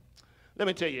 Let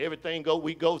me tell you, everything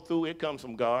we go through, it comes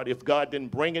from God. If God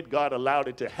didn't bring it, God allowed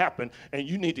it to happen, and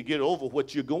you need to get over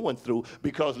what you're going through,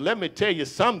 because let me tell you,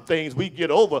 some things we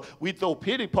get over, we throw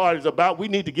pity parties about, we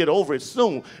need to get over it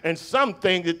soon, and some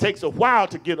things it takes a while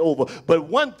to get over. But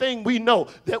one thing we know,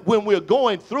 that when we're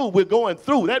going through, we're going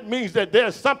through. That means that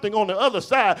there's something on the other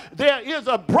side. There is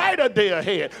a brighter day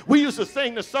ahead. We used to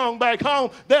sing the song back home,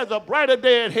 there's a brighter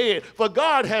day ahead, for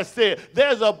God has said,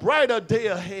 there's a brighter day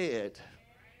ahead.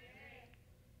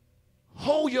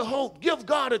 Hold your hope. Give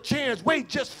God a chance. Wait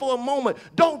just for a moment.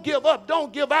 Don't give up.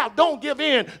 Don't give out. Don't give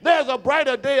in. There's a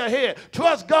brighter day ahead.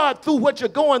 Trust God through what you're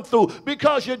going through,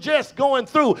 because you're just going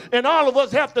through. And all of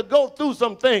us have to go through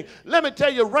some things. Let me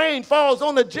tell you, rain falls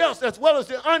on the just as well as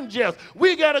the unjust.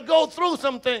 We got to go through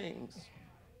some things.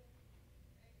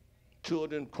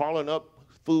 Children crawling up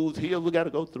food's here. We got to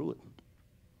go through it.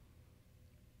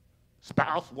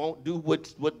 Spouse won't do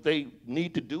what they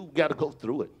need to do. We got to go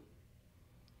through it.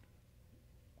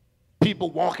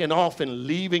 People walking off and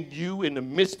leaving you in the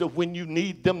midst of when you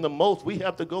need them the most, we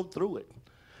have to go through it.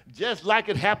 Just like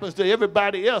it happens to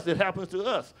everybody else, it happens to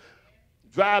us.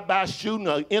 Drive-by shooting,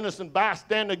 an innocent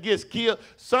bystander gets killed.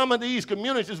 Some of these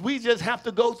communities, we just have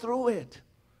to go through it.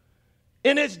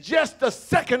 And it's just a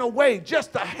second away,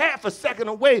 just a half a second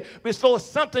away before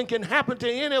something can happen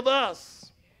to any of us.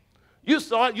 You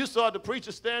saw it. You saw the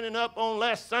preacher standing up on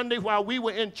last Sunday while we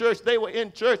were in church. They were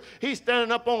in church. He's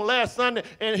standing up on last Sunday,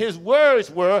 and his words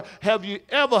were, have you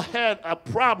ever had a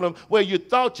problem where you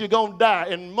thought you're going to die?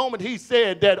 And the moment he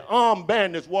said that, armed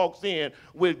bandits walks in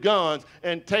with guns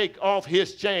and take off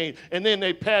his chain, and then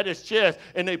they pat his chest,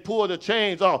 and they pull the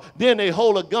chains off. Then they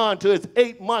hold a gun to his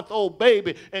 8-month-old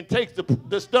baby and takes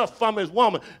the stuff from his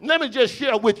woman. Let me just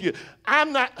share with you.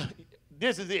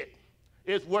 This is it.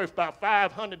 It's worth about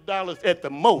 $500 at the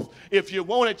most. If you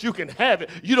want it, you can have it.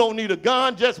 You don't need a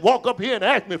gun. Just walk up here and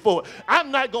ask me for it.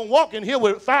 I'm not going to walk in here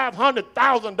with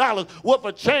 $500,000 worth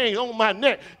of chain on my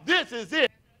neck. This is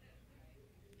it.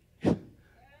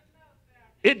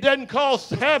 It doesn't cost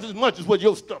half as much as what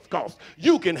your stuff costs.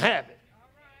 You can have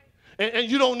it.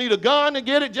 And you don't need a gun to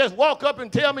get it. Just walk up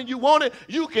and tell me you want it.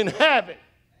 You can have it.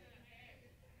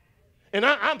 And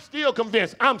I'm still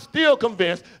convinced.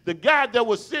 The guy that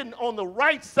was sitting on the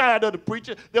right side of the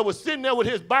preacher, that was sitting there with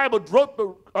his Bible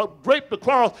draped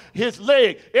across his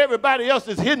leg. Everybody else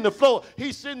is hitting the floor.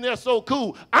 He's sitting there so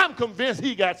cool. I'm convinced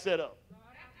he got set up.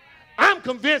 I'm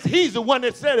convinced he's the one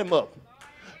that set him up.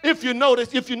 If you notice,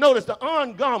 the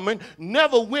armed garment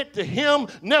never went to him,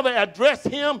 never addressed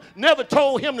him, never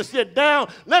told him to sit down.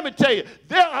 Let me tell you,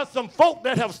 there are some folk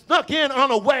that have snuck in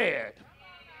unaware.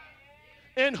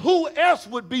 And who else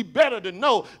would be better to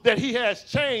know that he has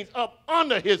chains up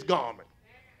under his garment?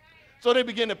 So they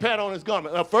begin to pat on his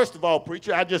garment. First of all,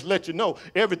 preacher, I just let you know,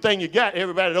 everything you got,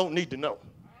 everybody don't need to know.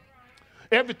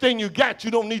 Everything you got,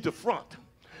 you don't need to front.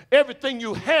 Everything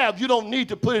you have, you don't need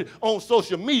to put it on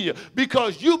social media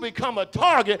because you become a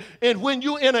target. And when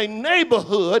you're in a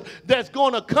neighborhood that's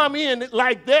going to come in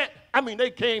like that, I mean,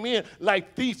 they came in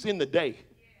like thieves in the day.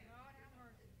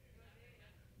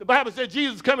 The Bible said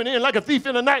Jesus coming in like a thief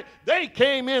in the night. They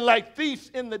came in like thieves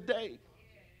in the day.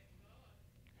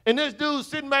 And this dude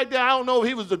sitting back there, I don't know if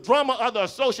he was the drummer or the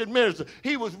associate minister.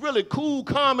 He was really cool,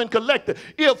 calm, and collected.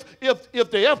 If the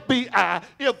FBI,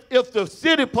 if the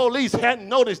city police hadn't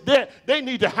noticed that, they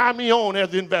need to hire me on as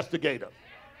the investigator.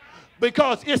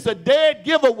 Because it's a dead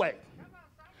giveaway.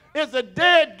 It's a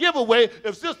dead giveaway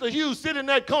if Sister Hughes sitting in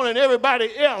that corner and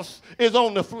everybody else is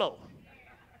on the floor.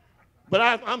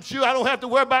 But I'm sure I don't have to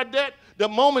worry about that. The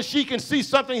moment she can see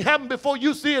something happen before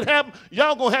you see it happen,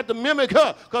 y'all going to have to mimic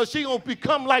her because she's going to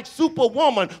become like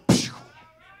Superwoman.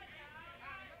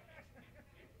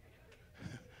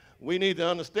 We need to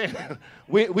understand.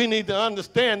 We need to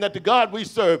understand that the God we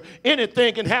serve,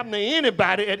 anything can happen to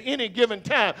anybody at any given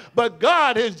time. But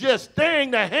God is just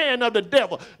staying the hand of the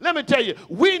devil. Let me tell you,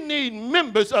 we need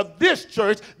members of this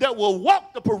church that will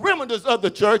walk the perimeters of the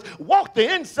church, walk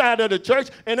the inside of the church,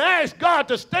 and ask God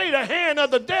to stay the hand of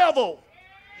the devil.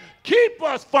 Keep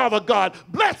us, Father God.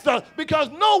 Bless us, because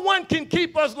no one can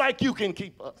keep us like you can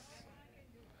keep us.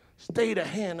 Stay the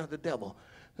hand of the devil.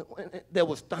 There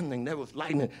was thundering, there was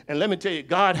lightning. And let me tell you,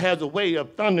 God has a way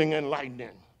of thundering and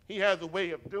lightning. He has a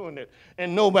way of doing it.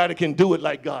 And nobody can do it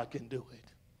like God can do it.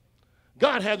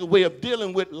 God has a way of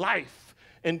dealing with life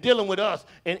and dealing with us.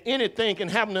 And anything can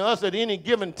happen to us at any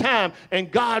given time,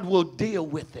 and God will deal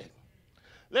with it.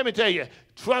 Let me tell you,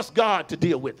 trust God to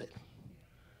deal with it.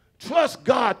 Trust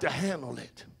God to handle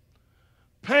it.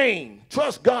 Pain,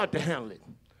 trust God to handle it.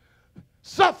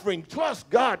 Suffering,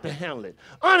 trust God to handle it.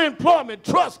 Unemployment,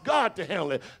 trust God to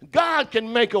handle it. God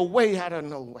can make a way out of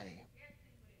no way.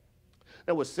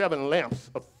 There were 7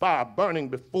 lamps of fire burning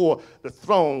before the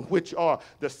throne, which are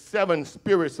the 7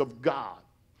 spirits of God.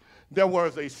 There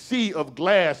was a sea of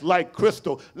glass like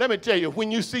crystal. Let me tell you, when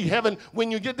you see heaven,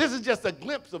 this is just a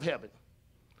glimpse of heaven.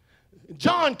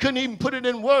 John couldn't even put it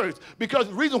in words, because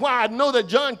the reason why I know that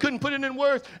John couldn't put it in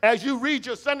words, as you read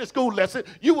your Sunday school lesson,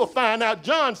 you will find out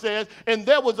John says, and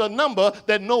there was a number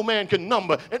that no man can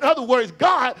number. In other words,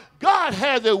 God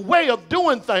has a way of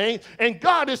doing things, and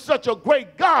God is such a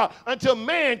great God until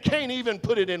man can't even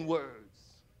put it in words.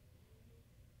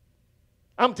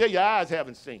 I'm telling you, eyes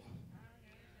haven't seen,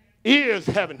 ears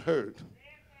haven't heard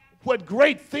what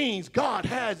great things God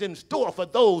has in store for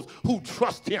those who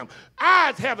trust him.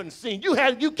 Eyes haven't seen. You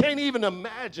can't even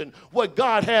imagine what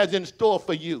God has in store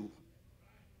for you.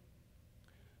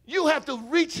 You have to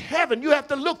reach heaven. You have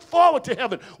to look forward to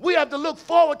heaven. We have to look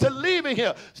forward to leaving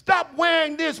here. Stop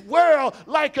wearing this world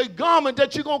like a garment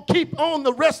that you're going to keep on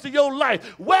the rest of your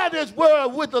life. Wear this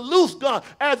world with a loose garment,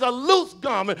 as a loose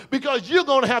garment, because you're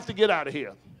going to have to get out of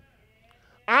here.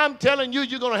 I'm telling you,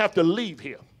 you're going to have to leave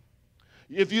here.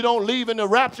 If you don't leave in the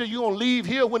rapture, you're going to leave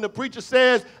here when the preacher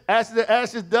says, ashes to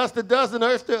ashes, dust to dust, and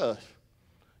earth to earth.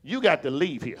 You got to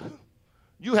leave here.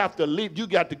 You have to leave. You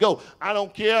got to go. I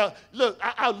don't care. Look,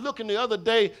 I was looking the other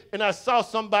day, and I saw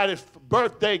somebody's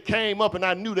birthday came up, and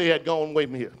I knew they had gone away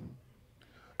from here.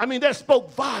 I mean, that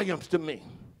spoke volumes to me.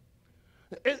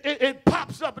 It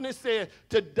pops up, and it says,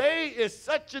 today is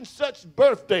such and such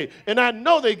birthday, and I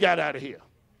know they got out of here.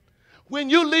 When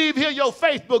you leave here, your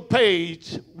Facebook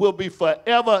page will be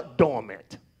forever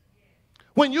dormant.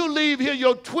 When you leave here,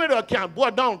 your Twitter account, boy,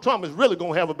 Donald Trump is really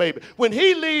going to have a baby. When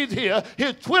he leaves here,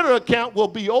 his Twitter account will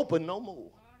be open no more.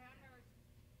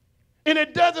 And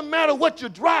it doesn't matter what you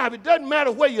drive. It doesn't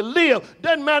matter where you live. It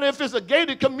doesn't matter if it's a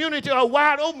gated community or a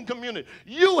wide open community.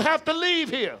 You have to leave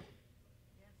here.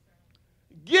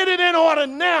 Get it in order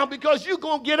now because you're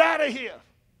going to get out of here.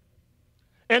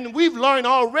 And we've learned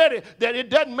already that it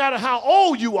doesn't matter how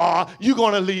old you are, you're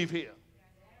going to leave here.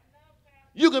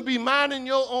 You can be minding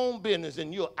your own business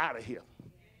and you're out of here.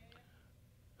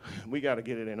 We got to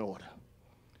get it in order.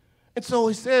 And so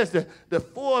he says that the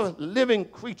four living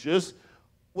creatures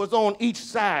was on each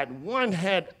side. One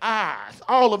had eyes.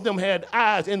 All of them had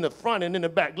eyes in the front and in the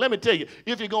back. Let me tell you,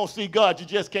 if you're going to see God, you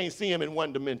just can't see him in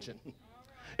one dimension.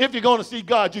 If you're going to see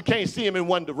God, you can't see him in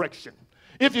one direction.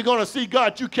 If you're going to see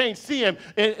God, you can't see him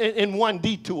in one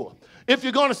detour. If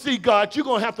you're going to see God, you're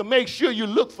going to have to make sure you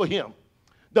look for him.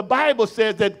 The Bible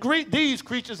says that these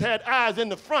creatures had eyes in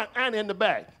the front and in the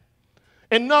back.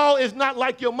 And no, it's not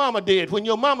like your mama did. When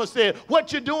your mama said,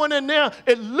 what you're doing in there,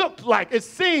 it looked like, it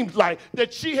seemed like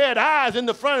that she had eyes in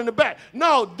the front and the back.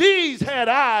 No, these had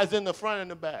eyes in the front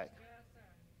and the back.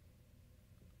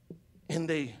 And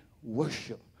they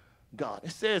worship God.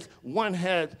 It says one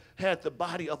had the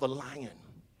body of a lion.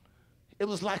 It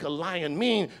was like a lion,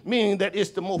 meaning that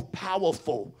it's the most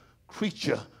powerful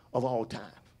creature of all time.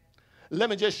 Let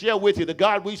me just share with you, the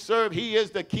God we serve, he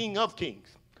is the King of kings.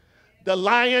 The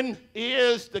lion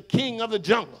is the king of the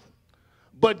jungle.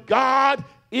 But God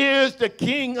is the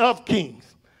King of kings.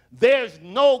 There's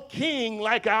no king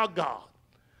like our God.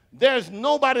 There's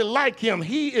nobody like him.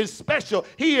 He is special.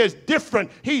 He is different.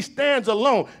 He stands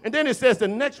alone. And then it says the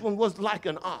next one was like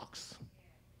an ox.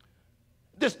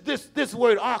 This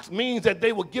word ox means that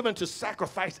they were given to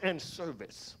sacrifice and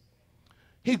service.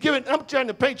 I'm trying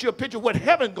to paint you a picture of what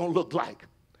heaven's going to look like.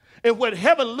 And what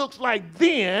heaven looks like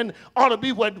then ought to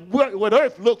be what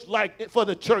earth looks like for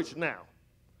the church now.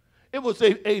 It was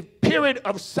a period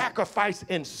of sacrifice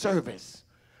and service.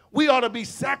 We ought to be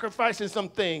sacrificing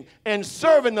something and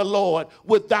serving the Lord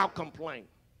without complaint.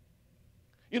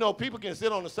 You know, people can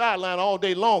sit on the sideline all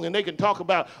day long and they can talk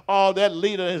about, oh, that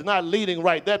leader is not leading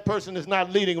right. That person is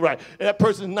not leading right. That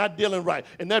person is not dealing right.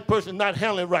 And that person is not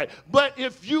handling right. But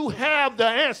if you have the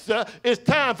answer, it's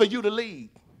time for you to lead.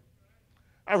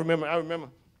 I remember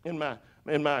in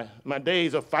my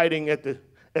days of fighting at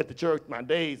the church, my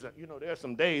days, you know, there are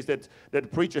some days that the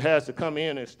preacher has to come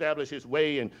in and establish his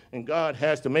way, and God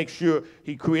has to make sure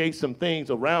he creates some things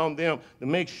around them to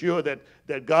make sure that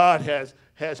God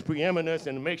has preeminence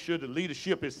and to make sure the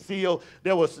leadership is sealed.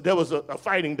 There was a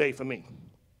fighting day for me.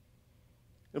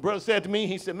 The brother said to me,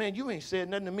 he said, man, you ain't said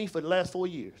nothing to me for the last 4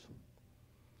 years.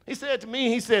 He said to me,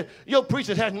 he said, your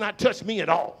preacher has not touched me at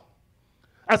all.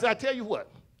 I said, I tell you what,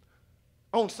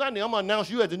 on Sunday, I'm going to announce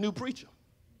you as the new preacher.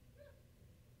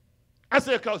 I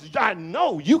said, because I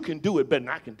know you can do it better than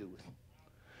I can do it.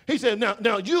 He said,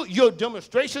 now your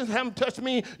demonstrations haven't touched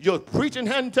me, your preaching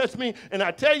hasn't touched me, and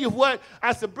I tell you what,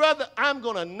 I said, brother, I'm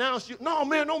going to announce you. No,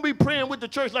 man, don't be praying with the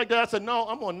church like that. I said, no,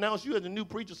 I'm going to announce you as the new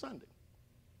preacher Sunday.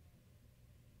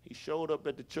 He showed up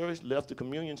at the church, left the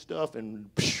communion stuff, and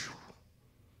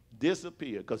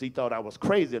disappeared because he thought I was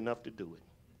crazy enough to do it.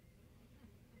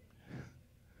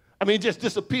 I mean, it just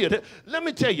disappeared. Let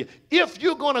me tell you, if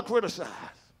you're going to criticize,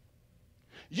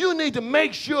 you need to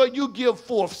make sure you give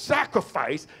forth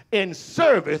sacrifice and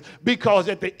service, because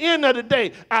at the end of the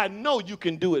day, I know you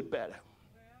can do it better.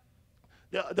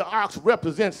 The ox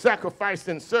represents sacrifice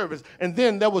and service. And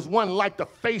then there was one like the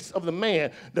face of the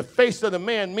man. The face of the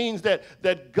man means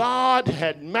that God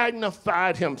had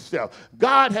magnified himself.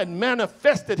 God had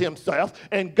manifested himself,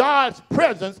 and God's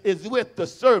presence is with the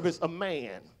service of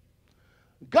man.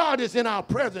 God is in our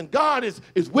presence. God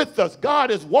is with us. God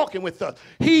is walking with us.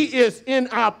 He is in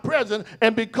our presence,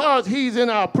 and because he's in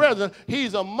our presence,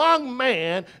 he's among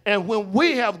man, and when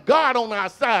we have God on our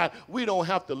side, we don't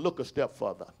have to look a step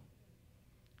further.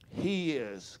 He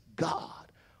is God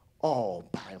all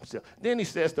by himself. Then he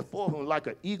says the fourth one, like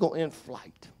an eagle in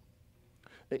flight.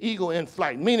 The eagle in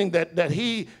flight, meaning that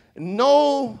he,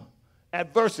 no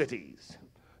adversities,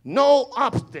 no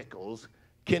obstacles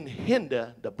can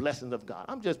hinder the blessings of God.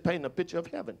 I'm just painting a picture of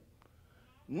heaven.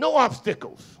 No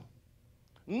obstacles,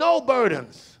 no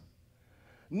burdens,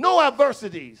 no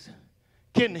adversities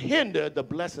can hinder the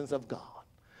blessings of God.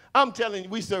 I'm telling you,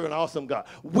 we serve an awesome God.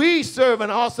 We serve an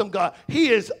awesome God. He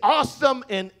is awesome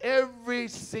in every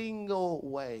single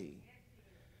way.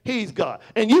 He's God.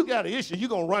 And you got an issue, you're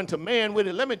going to run to man with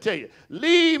it. Let me tell you,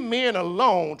 leave men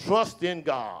alone, trust in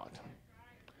God.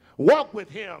 Walk with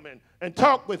him and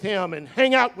talk with him and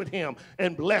hang out with him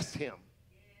and bless him.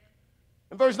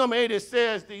 In verse number 8, it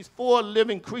says these four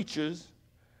living creatures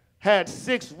had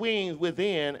 6 wings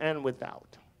within and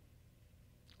without.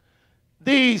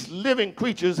 These living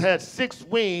creatures had 6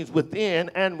 wings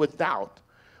within and without,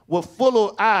 were full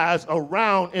of eyes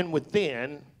around and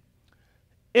within,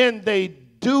 and they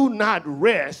do not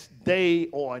rest day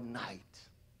or night.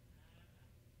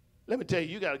 Let me tell you,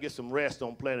 you got to get some rest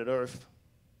on planet Earth.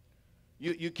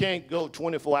 You can't go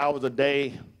 24 hours a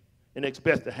day and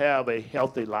expect to have a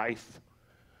healthy life.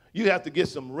 You have to get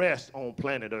some rest on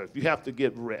planet Earth. You have to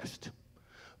get rest.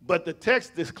 But the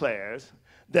text declares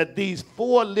that these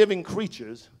 4 living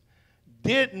creatures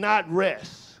did not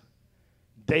rest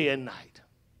day and night.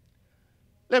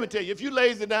 Let me tell you, if you're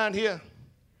lazy down here,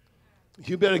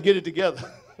 you better get it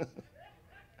together.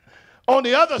 On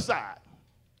the other side,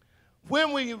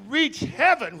 when we reach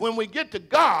heaven, when we get to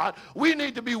God, we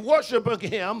need to be worshiping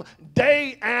him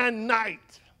day and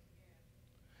night.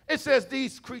 It says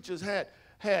these creatures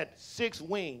had 6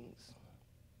 wings.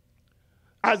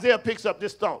 Isaiah picks up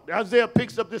this thought.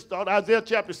 Isaiah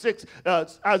chapter 6,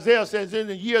 Isaiah says, in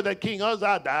the year that King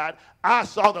Uzziah died, I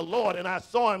saw the Lord, and I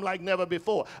saw him like never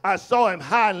before. I saw him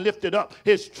high and lifted up.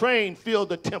 His train filled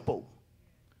the temple.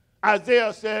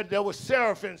 Isaiah said there were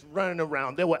seraphims running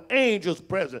around. There were angels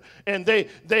present, and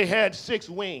they had 6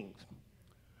 wings.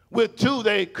 With 2,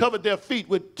 they covered their feet.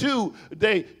 With 2,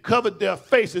 they covered their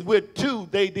faces. With 2,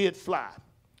 they did fly.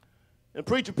 And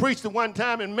preacher preached at one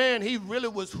time, and man, he really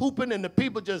was hooping, and the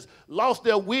people just lost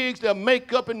their wigs, their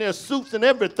makeup, and their suits and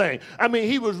everything. I mean,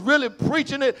 he was really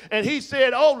preaching it, and he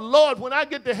said, oh, Lord, when I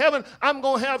get to heaven, I'm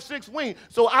going to have 6 wings.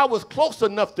 So I was close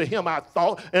enough to him, I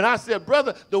thought, and I said,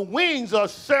 brother, the wings are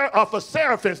for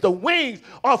seraphims. The wings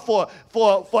are for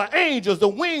angels. The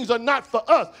wings are not for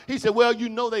us. He said, well, you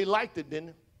know they liked it, didn't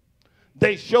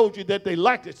they? They showed you that they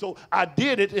liked it, so I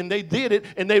did it, and they did it,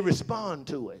 and they respond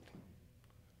to it.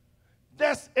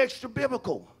 That's extra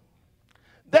biblical.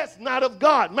 That's not of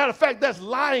God. Matter of fact, that's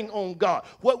lying on God.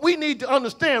 What we need to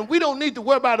understand, we don't need to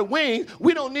worry about a wing.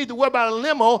 We don't need to worry about a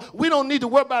limo. We don't need to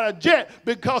worry about a jet,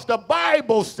 because the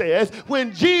Bible says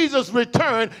when Jesus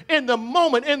returned, in the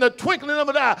moment, in the twinkling of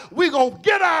an eye, we're going to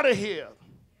get out of here.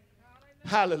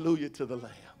 Hallelujah to the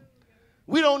Lamb.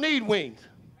 We don't need wings.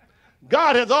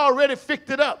 God has already fixed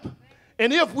it up.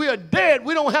 And if we are dead,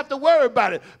 we don't have to worry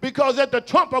about it, because at the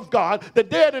trump of God, the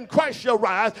dead in Christ shall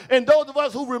rise, and those of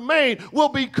us who remain will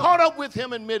be caught up with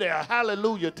him in midair.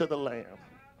 Hallelujah to the Lamb.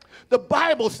 The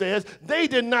Bible says they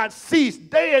did not cease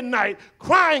day and night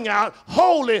crying out,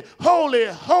 holy, holy,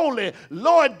 holy,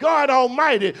 Lord God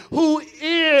Almighty, who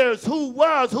is, who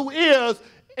was, who is,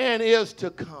 and is to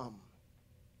come.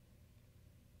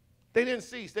 They didn't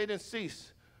cease. They didn't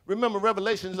cease. Remember,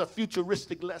 Revelation is a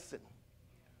futuristic lesson.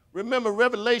 Remember,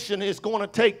 Revelation is going to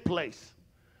take place.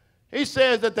 He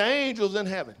says that the angels in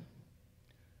heaven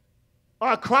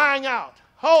are crying out,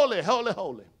 holy, holy,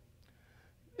 holy.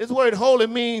 This word holy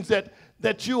means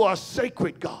that you are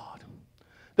sacred, God.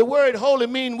 The word holy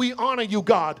means we honor you,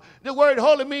 God. The word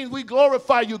holy means we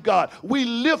glorify you, God. We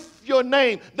lift your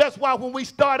name. That's why when we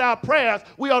start our prayers,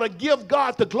 we ought to give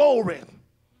God the glory.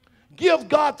 Give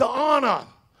God the honor.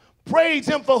 Praise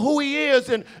him for who he is,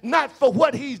 and not for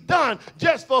what he's done,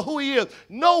 just for who he is.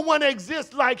 No one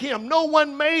exists like him. No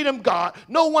one made him God.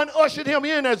 No one ushered him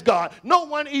in as God. No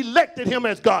one elected him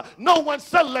as God. No one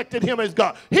selected him as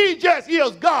God. He just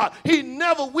is God. He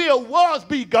never was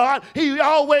be God. He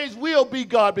always will be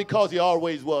God, because he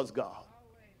always was God.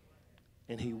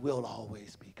 And he will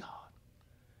always be God.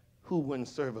 Who wouldn't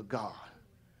serve a God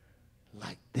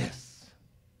like this?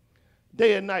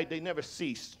 Day and night, they never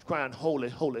ceased crying, holy,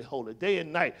 holy, holy. Day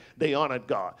and night, they honored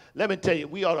God. Let me tell you,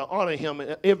 we ought to honor him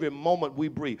every moment we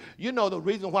breathe. You know, the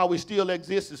reason why we still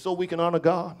exist is so we can honor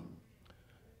God.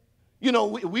 You know,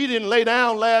 we didn't lay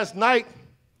down last night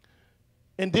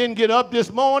and didn't get up this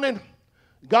morning.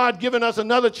 God giving us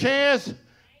another chance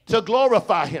to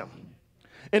glorify him.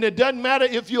 And it doesn't matter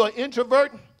if you're an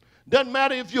introvert. Doesn't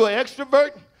matter if you're an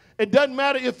extrovert. It doesn't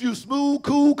matter if you're smooth,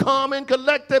 cool, calm, and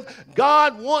collective.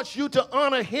 God wants you to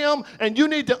honor him, and you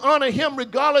need to honor him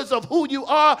regardless of who you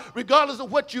are, regardless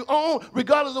of what you own,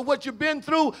 regardless of what you've been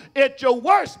through. At your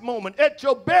worst moment, at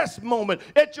your best moment,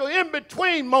 at your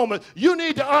in-between moment, you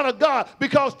need to honor God,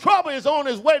 because trouble is on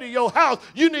his way to your house.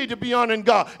 You need to be honoring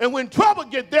God. And when trouble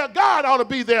gets there, God ought to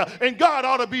be there, and God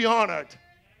ought to be honored.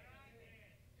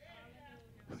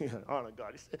 Honor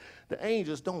God. The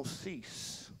angels don't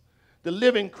cease. The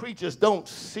living creatures don't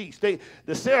cease. The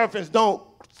seraphims don't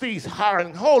cease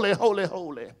hiring, holy, holy,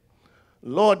 holy,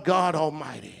 Lord God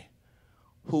Almighty,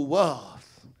 who was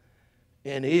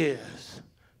and is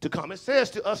to come. It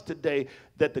says to us today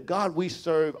that the God we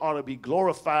serve ought to be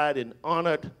glorified and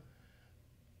honored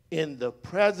in the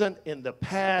present, in the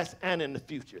past, and in the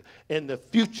future. In the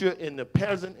future, in the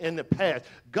present, in the past.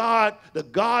 God, the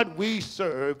God we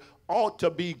serve, ought to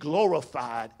be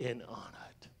glorified and honored.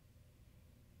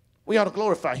 We ought to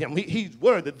glorify him. He's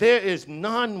worthy. There is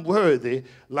none worthy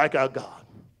like our God.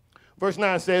 Verse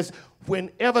 9 says,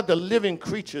 whenever the living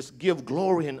creatures give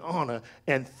glory and honor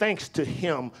and thanks to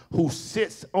him who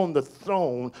sits on the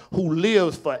throne, who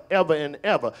lives forever and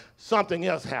ever, something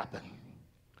else happened.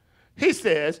 He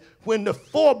says, when the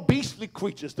four beastly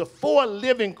creatures, the four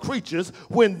living creatures,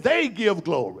 when they give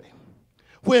glory,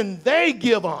 when they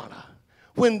give honor,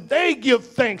 when they give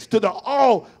thanks to the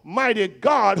Almighty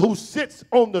God who sits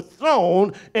on the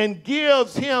throne and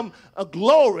gives him a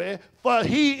glory, for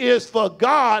he is for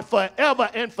God forever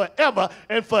and forever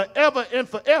and forever and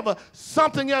forever,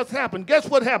 something else happened. Guess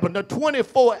what happened? The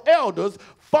 24 elders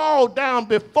fall down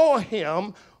before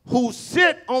him who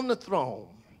sit on the throne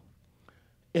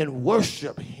and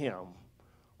worship him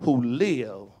who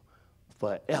live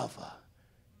forever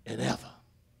and ever.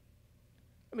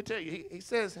 Let me tell you, he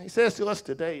says to us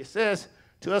today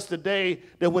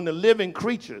that when the living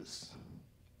creatures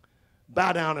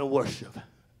bow down and worship,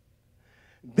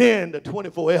 then the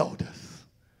 24 elders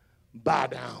bow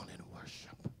down and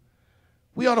worship.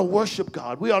 We ought to worship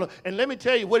God. And let me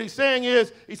tell you what he's saying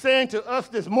is, he's saying to us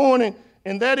this morning,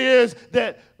 and that is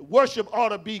that worship ought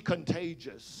to be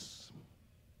contagious.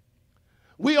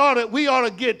 We ought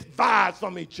to get vibes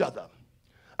from each other.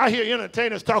 I hear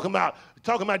entertainers talking about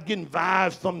getting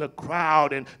vibes from the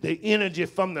crowd and the energy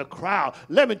from the crowd.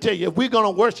 Let me tell you, if we're going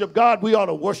to worship God, we ought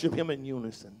to worship him in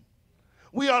unison.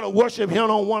 We ought to worship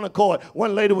him on one accord.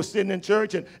 One lady was sitting in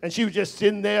church, and she was just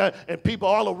sitting there, and people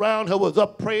all around her was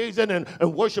up praising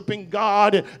and worshiping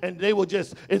God, and they were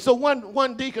just, and so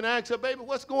one deacon asked her, baby,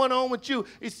 what's going on with you?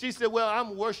 She said, well,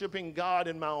 I'm worshiping God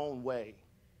in my own way.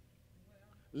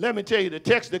 Let me tell you, the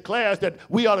text declares that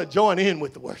we ought to join in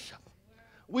with the worship.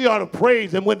 We ought to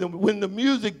praise him. When the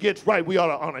music gets right, we ought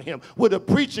to honor him. When the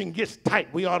preaching gets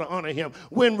tight, we ought to honor him.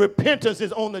 When repentance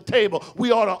is on the table,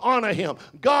 we ought to honor him.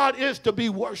 God is to be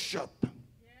worshiped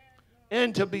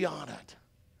and to be honored.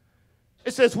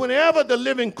 It says, whenever the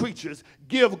living creatures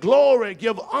give glory,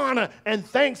 give honor, and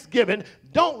thanksgiving,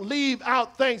 don't leave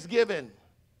out thanksgiving.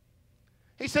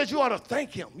 He says you ought to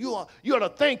thank him. You ought to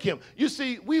thank him. You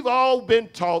see, we've all been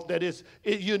taught that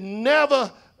you're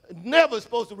never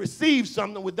supposed to receive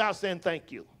something without saying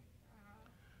thank you.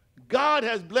 God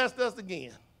has blessed us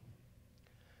again.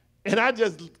 And I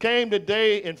just came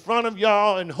today in front of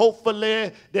y'all, and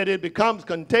hopefully that it becomes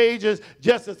contagious,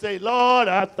 just to say, Lord,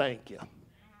 I thank you.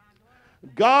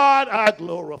 God, I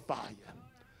glorify you.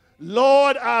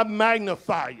 Lord, I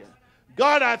magnify you.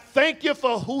 God, I thank you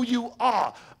for who you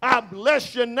are. I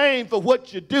bless your name for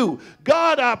what you do.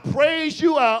 God, I praise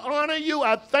you. I honor you.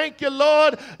 I thank you,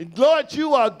 Lord. Lord,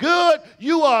 you are good.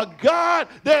 You are God.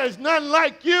 There is none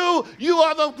like you. You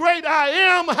are the great I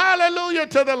am. Hallelujah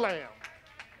to the Lamb.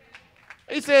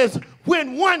 He says,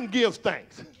 when one gives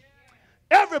thanks,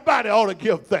 everybody ought to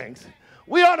give thanks.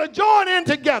 We ought to join in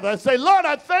together and say, Lord,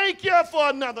 I thank you for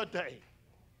another day.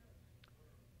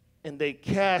 And they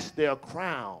cast their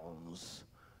crowns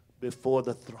before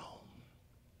the throne.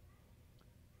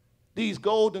 These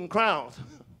golden crowns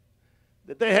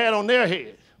that they had on their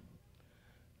heads,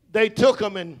 they took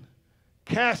them and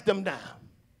cast them down,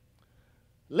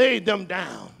 laid them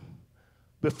down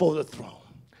before the throne.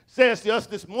 It says to us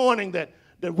this morning that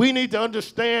we need to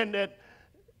understand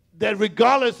that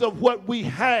regardless of what we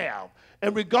have,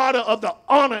 and regardless of the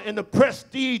honor and the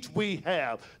prestige we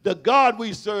have, the God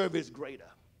we serve is greater.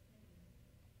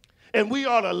 And we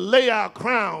ought to lay our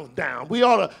crowns down. We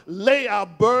ought to lay our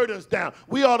burdens down.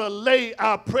 We ought to lay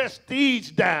our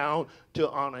prestige down to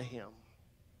honor him.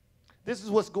 This is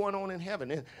what's going on in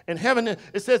heaven. In heaven,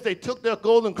 it says they took their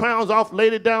golden crowns off,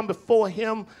 laid it down before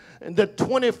him, and the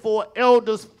 24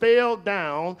 elders fell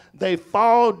down. They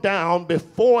fall down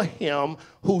before him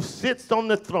who sits on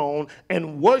the throne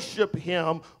and worship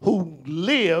him who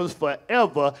lives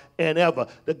forever and ever.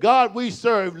 The God we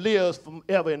serve lives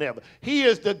forever and ever. He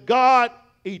is the God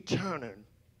eternal.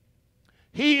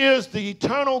 He is the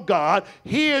eternal God.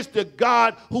 He is the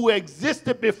God who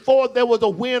existed before there was a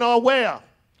when or where.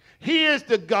 He is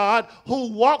the God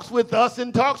who walks with us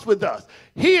and talks with us.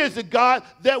 He is the God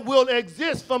that will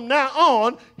exist from now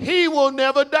on. He will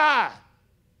never die.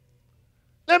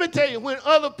 Let me tell you, when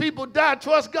other people die,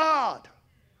 trust God.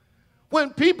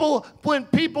 When people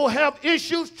have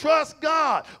issues, trust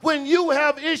God. When you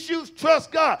have issues,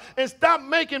 trust God. And stop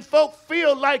making folk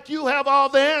feel like you have all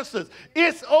the answers.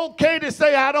 It's okay to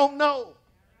say, I don't know.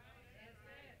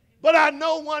 But I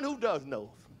know one who does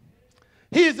know.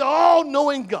 He is the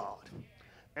all-knowing God.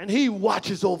 and he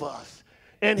watches over us,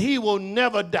 and he will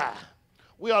never die.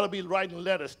 We ought to be writing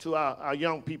letters to our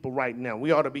young people right now.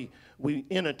 We ought to be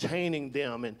entertaining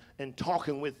them and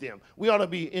talking with them. We ought to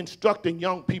be instructing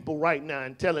young people right now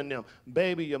and telling them,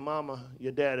 baby, your mama,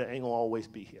 your daddy ain't gonna always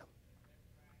be here.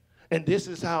 And this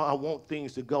is how I want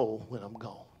things to go when I'm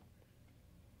gone.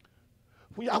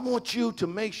 I want you to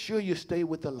make sure you stay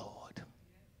with the Lord.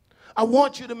 I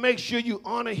want you to make sure you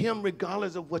honor him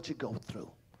regardless of what you go through.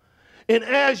 And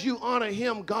as you honor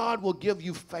him, God will give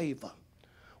you favor.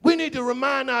 We need to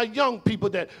remind our young people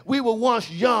that we were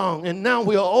once young and now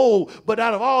we are old, but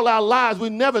out of all our lives,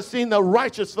 we've never seen the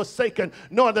righteous forsaken,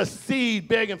 nor the seed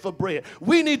begging for bread.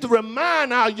 We need to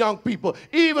remind our young people,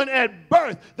 even at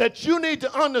birth, that you need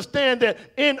to understand that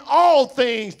in all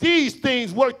things, these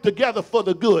things work together for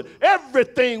the good.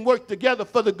 Everything works together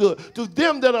for the good. To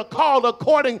them that are called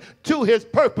according to his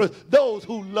purpose, those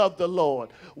who love the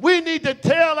Lord. We need to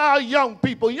tell our young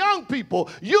people,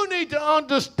 you need to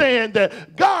understand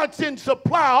that God can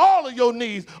supply all of your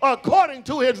needs according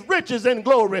to his riches and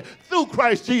glory through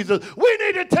Christ Jesus. We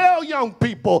need to tell young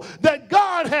people that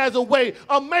God has a way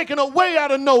of making a way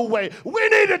out of no way. We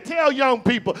need to tell young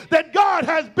people that God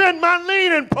has been my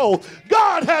leaning post.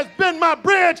 God has been my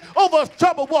bridge over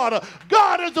troubled water.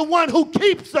 God is the one who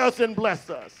keeps us and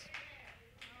blesses us.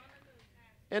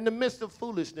 In the midst of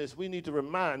foolishness, we need to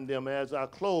remind them, as I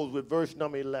close with verse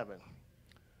number 11,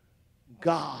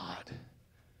 God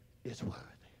is worthy.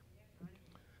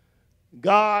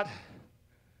 God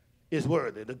is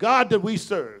worthy. The God that we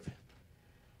serve,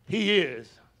 he is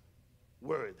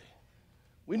worthy.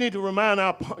 We need to remind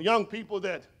our young people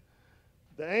that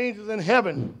the angels in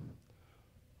heaven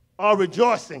are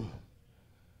rejoicing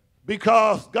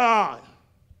because God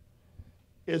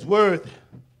is worthy.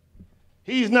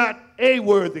 He's not a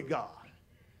worthy God.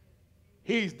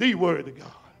 He's the worthy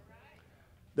God.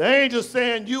 The angels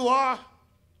saying, you are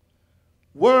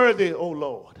worthy, O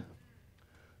Lord,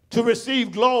 to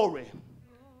receive glory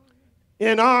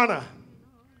and honor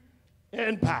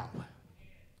and power.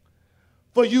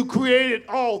 For you created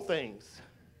all things,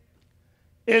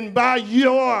 and by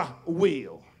your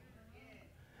will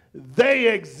they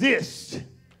exist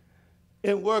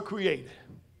and were created.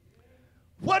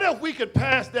 What if we could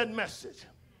pass that message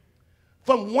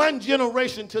from one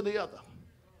generation to the other?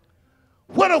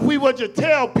 What if we were to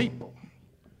tell people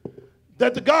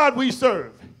that the God we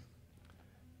serve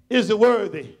is a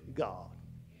worthy God?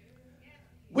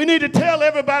 We need to tell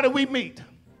everybody we meet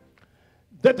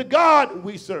that the God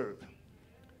we serve,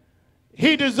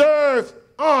 he deserves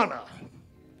honor.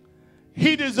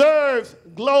 He deserves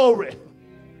glory.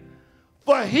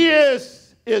 For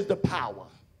his is the power.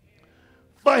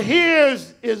 For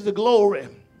his is the glory.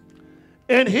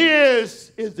 And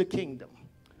his is the kingdom.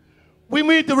 We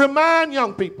need to remind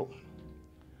young people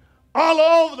all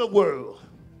over the world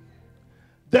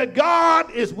that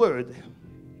God is worthy.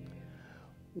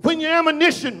 When your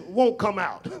ammunition won't come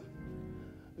out,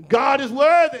 God is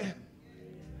worthy.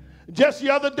 Just the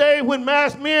other day when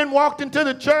masked men walked into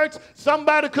the church,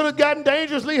 somebody could have gotten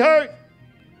dangerously hurt.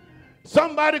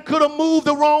 Somebody could have moved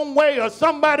the wrong way, or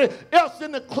somebody else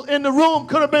in the room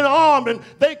could have been armed and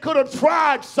they could have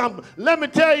tried something. Let me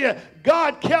tell you,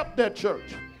 God kept that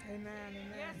church. Amen.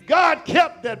 God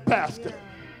kept that pastor.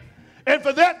 And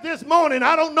for that this morning,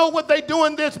 I don't know what they're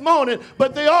doing this morning,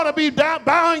 but they ought to be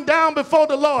bowing down before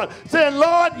the Lord, saying,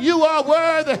 Lord, you are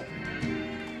worthy.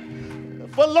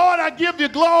 For Lord, I give you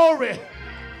glory.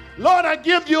 Lord, I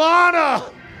give you honor.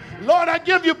 Lord, I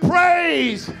give you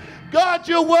praise. God,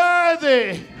 you're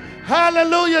worthy.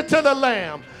 Hallelujah to the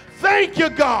Lamb. Thank you,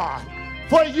 God,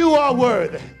 for you are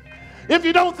worthy. If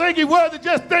you don't think he's worthy,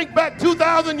 just think back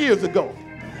 2,000 years ago.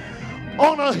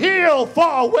 On a hill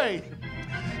far away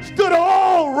stood an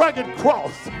old rugged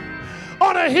cross.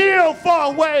 On a hill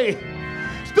far away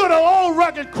stood an old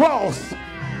rugged cross.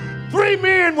 3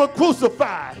 men were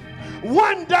crucified.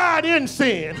 One died in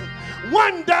sin.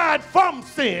 One died from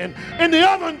sin, and the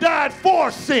other one died for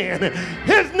sin.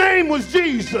 His name was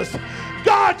Jesus.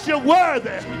 God, you're worthy.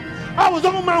 I was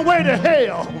on my way to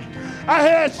hell. I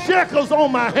had shackles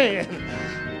on my hand,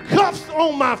 cuffs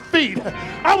on my feet.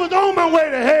 I was on my way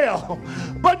to hell,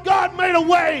 but God made a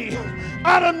way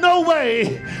out of no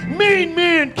way. Mean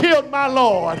men killed my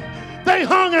Lord. They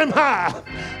hung him high.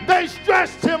 They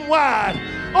stretched him wide.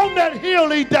 On that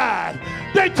hill he died.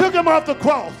 They took him off the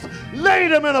cross,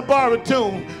 laid him in a borrowed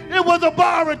tomb. It was a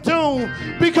borrowed tomb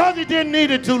because he didn't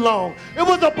need it too long. It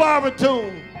was a borrowed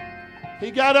tomb. He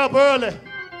got up early.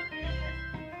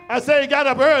 I say he got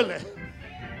up early.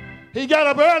 He got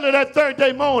up early that third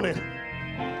day morning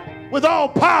with all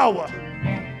power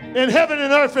in heaven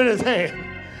and earth in his hand.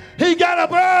 He got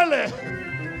up early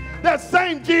That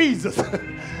same Jesus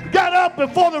got up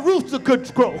before the rooster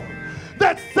could crow.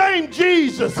 That same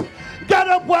Jesus got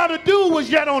up while the dew was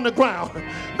yet on the ground.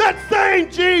 That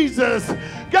same Jesus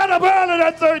got up early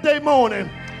that Thursday morning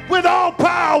with all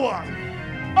power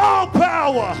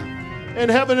in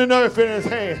heaven and earth in his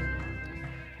hand.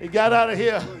 He got out of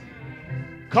here,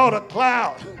 caught a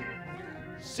cloud,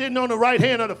 sitting on the right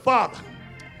hand of the Father,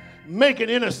 making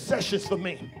intercessions for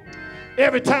me.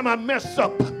 Every time I mess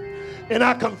up and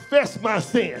I confess my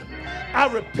sin, I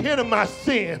repent of my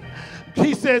sin.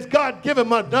 He says, God, give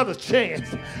him another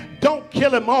chance. Don't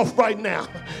kill him off right now.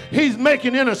 He's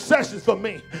making intercessions for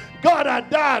me. God, I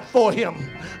died for him.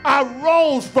 I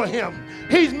rose for him.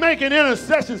 He's making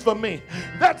intercessions for me.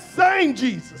 That same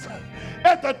Jesus,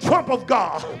 at the trump of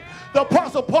God, the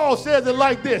Apostle Paul says it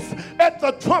like this: at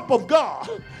the trump of God,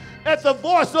 at the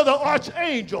voice of the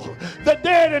archangel, the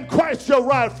dead in Christ shall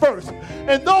rise first,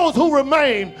 and those who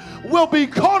remain will be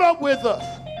caught up with us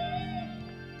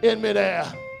in midair,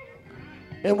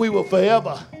 and we will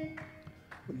forever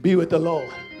be with the Lord.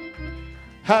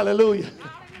 Hallelujah.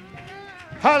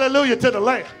 Hallelujah to the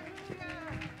Lamb.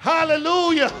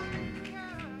 Hallelujah.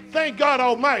 Thank God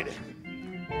Almighty,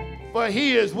 for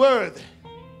he is worthy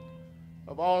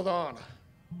of all the honor,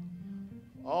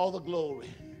 all the glory,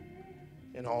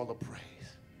 and all the praise.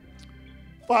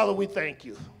 Father, we thank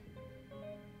you.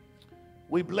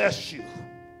 We bless you.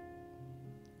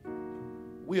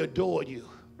 We adore you.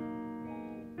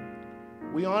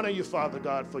 We honor you, Father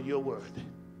God, for your word.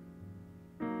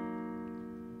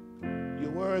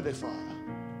 You're worthy, Father.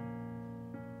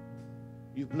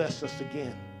 You blessed us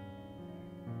again.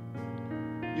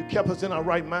 You kept us in our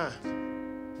right mind.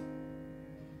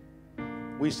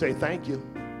 We say thank you.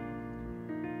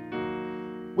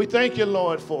 We thank you,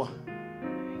 Lord, for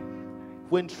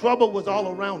when trouble was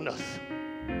all around us,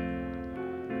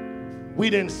 we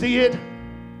didn't see it,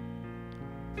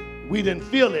 we didn't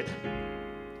feel it,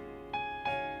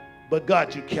 but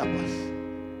God, you kept us.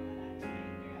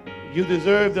 You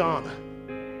deserve the honor.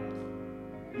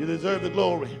 You deserve the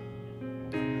glory.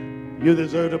 You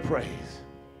deserve the praise.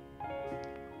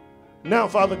 Now,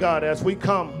 Father God, as we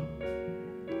come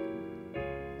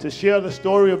to share the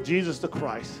story of Jesus the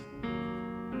Christ,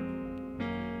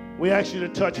 we ask you to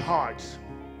touch hearts,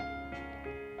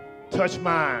 touch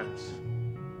minds,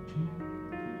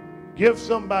 give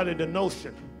somebody the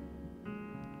notion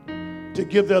to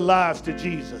give their lives to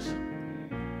Jesus.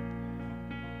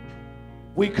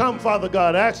 We come, Father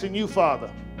God, asking you,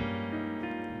 Father,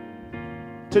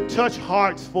 to touch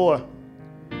hearts for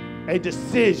a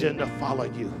decision to follow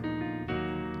you.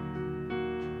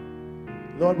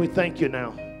 Lord, we thank you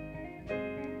now,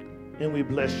 and we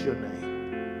bless your name.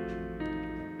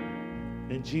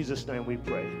 In Jesus' name we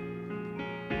pray.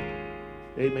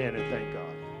 Amen, and thank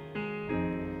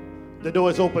God. The door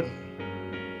is open.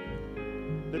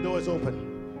 The door is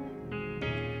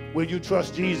open. Will you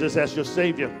trust Jesus as your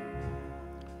Savior,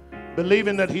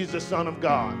 believing that he's the Son of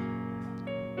God,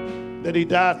 that he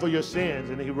died for your sins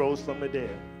and he rose from the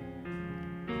dead?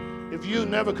 If you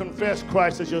never confessed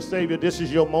Christ as your Savior, this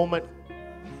is your moment.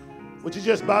 Would you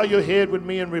just bow your head with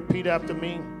me and repeat after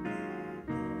me?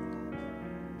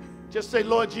 Just say,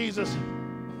 Lord Jesus,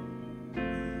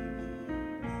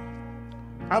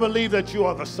 I believe that you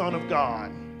are the Son of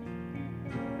God.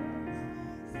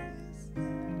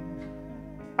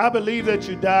 I believe that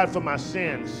you died for my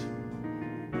sins.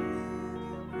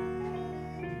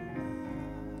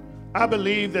 I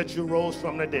believe that you rose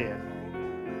from the dead.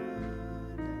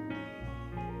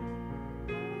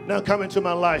 Now come into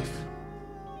my life.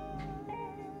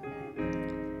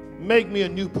 Make me a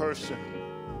new person.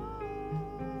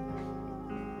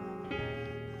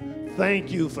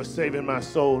 Thank you for saving my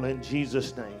soul in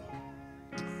Jesus' name.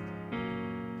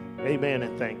 Amen,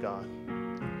 and thank God.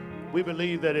 We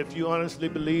believe that if you honestly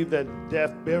believe that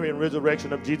death, burial, and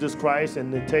resurrection of Jesus Christ,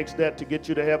 and it takes that to get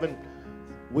you to heaven,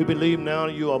 we believe now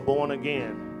you are born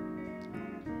again.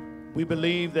 We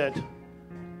believe that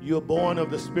you're born of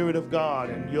the Spirit of God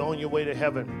and you're on your way to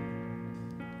heaven.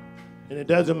 And it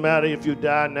doesn't matter if you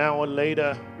die now or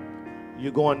later,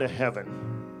 you're going to heaven.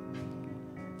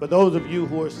 For those of you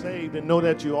who are saved and know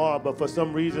that you are, but for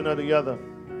some reason or the other,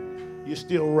 you're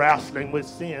still wrestling with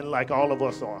sin like all of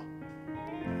us are,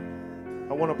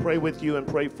 I want to pray with you and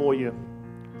pray for you.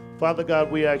 Father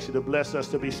God, we ask you to bless us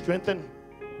to be strengthened.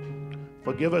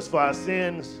 Forgive us for our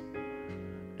sins,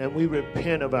 and we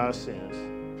repent of our sins.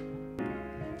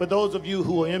 For those of you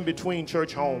who are in between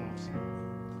church homes,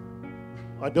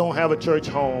 or don't have a church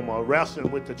home, or wrestling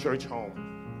with the church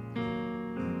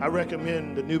home, I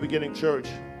recommend the New Beginning Church,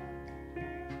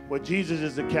 where Jesus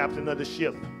is the captain of the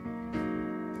ship,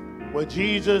 where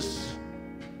Jesus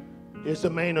is the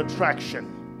main attraction,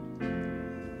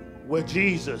 where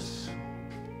Jesus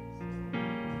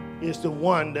is the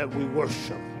one that we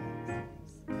worship.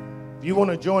 If you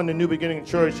want to join the New Beginning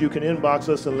Church, you can inbox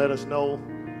us and let us know.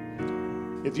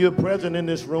 If you're present in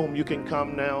this room, you can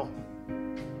come now.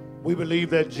 We believe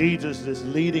that Jesus is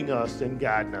leading us and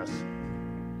guiding us.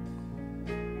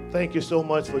 Thank you so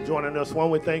much for joining us.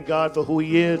 One, we thank God for who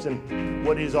he is and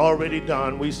what he's already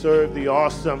done. We serve the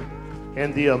awesome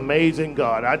and the amazing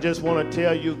God. I just want to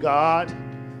tell you, God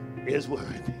is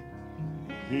worthy.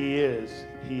 He is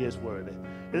worthy.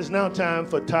 It is now time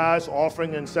for tithes,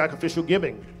 offering, and sacrificial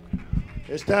giving.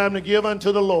 It's time to give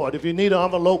unto the Lord. If you need an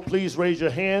envelope, please raise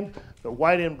your hand. The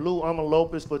white and blue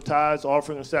envelope is for tithes,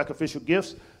 offering, and sacrificial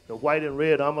gifts. The white and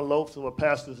red envelopes for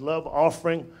pastor's love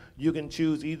offering. You can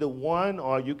choose either one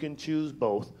or you can choose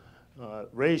both.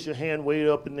 Raise your hand way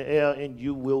up in the air and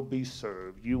you will be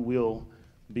served. You will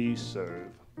be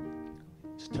served.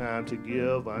 It's time to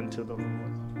give unto the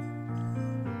Lord.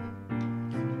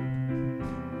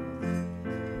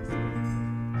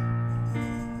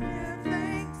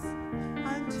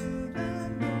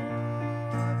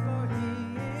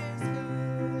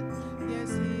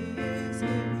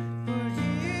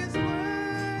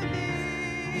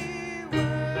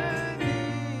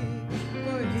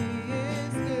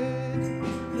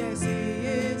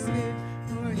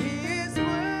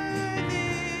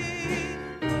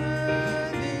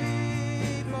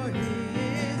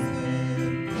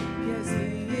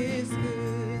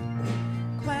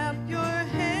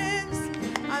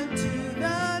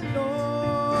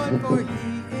 For he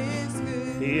is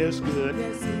good. He is good.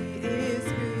 Yes, he is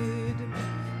good.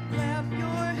 Clap your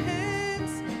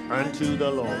hands Unto the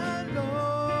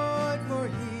Lord. For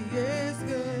he is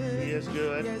good. He is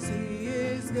good. Yes, he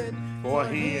is good. For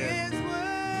he is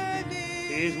worthy.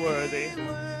 He's worthy.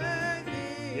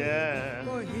 Worthy. Yeah.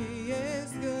 For he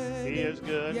is good. He is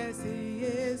good. Yes, he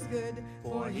is good.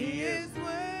 For he is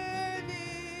worthy.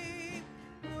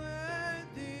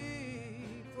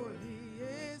 Worthy. For he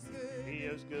is good. He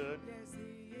is good. Yes,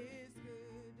 he is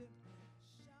good.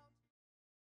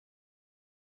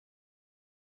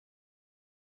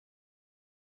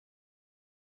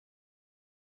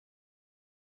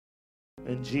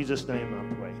 In Jesus' name I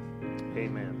pray.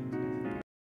 Amen.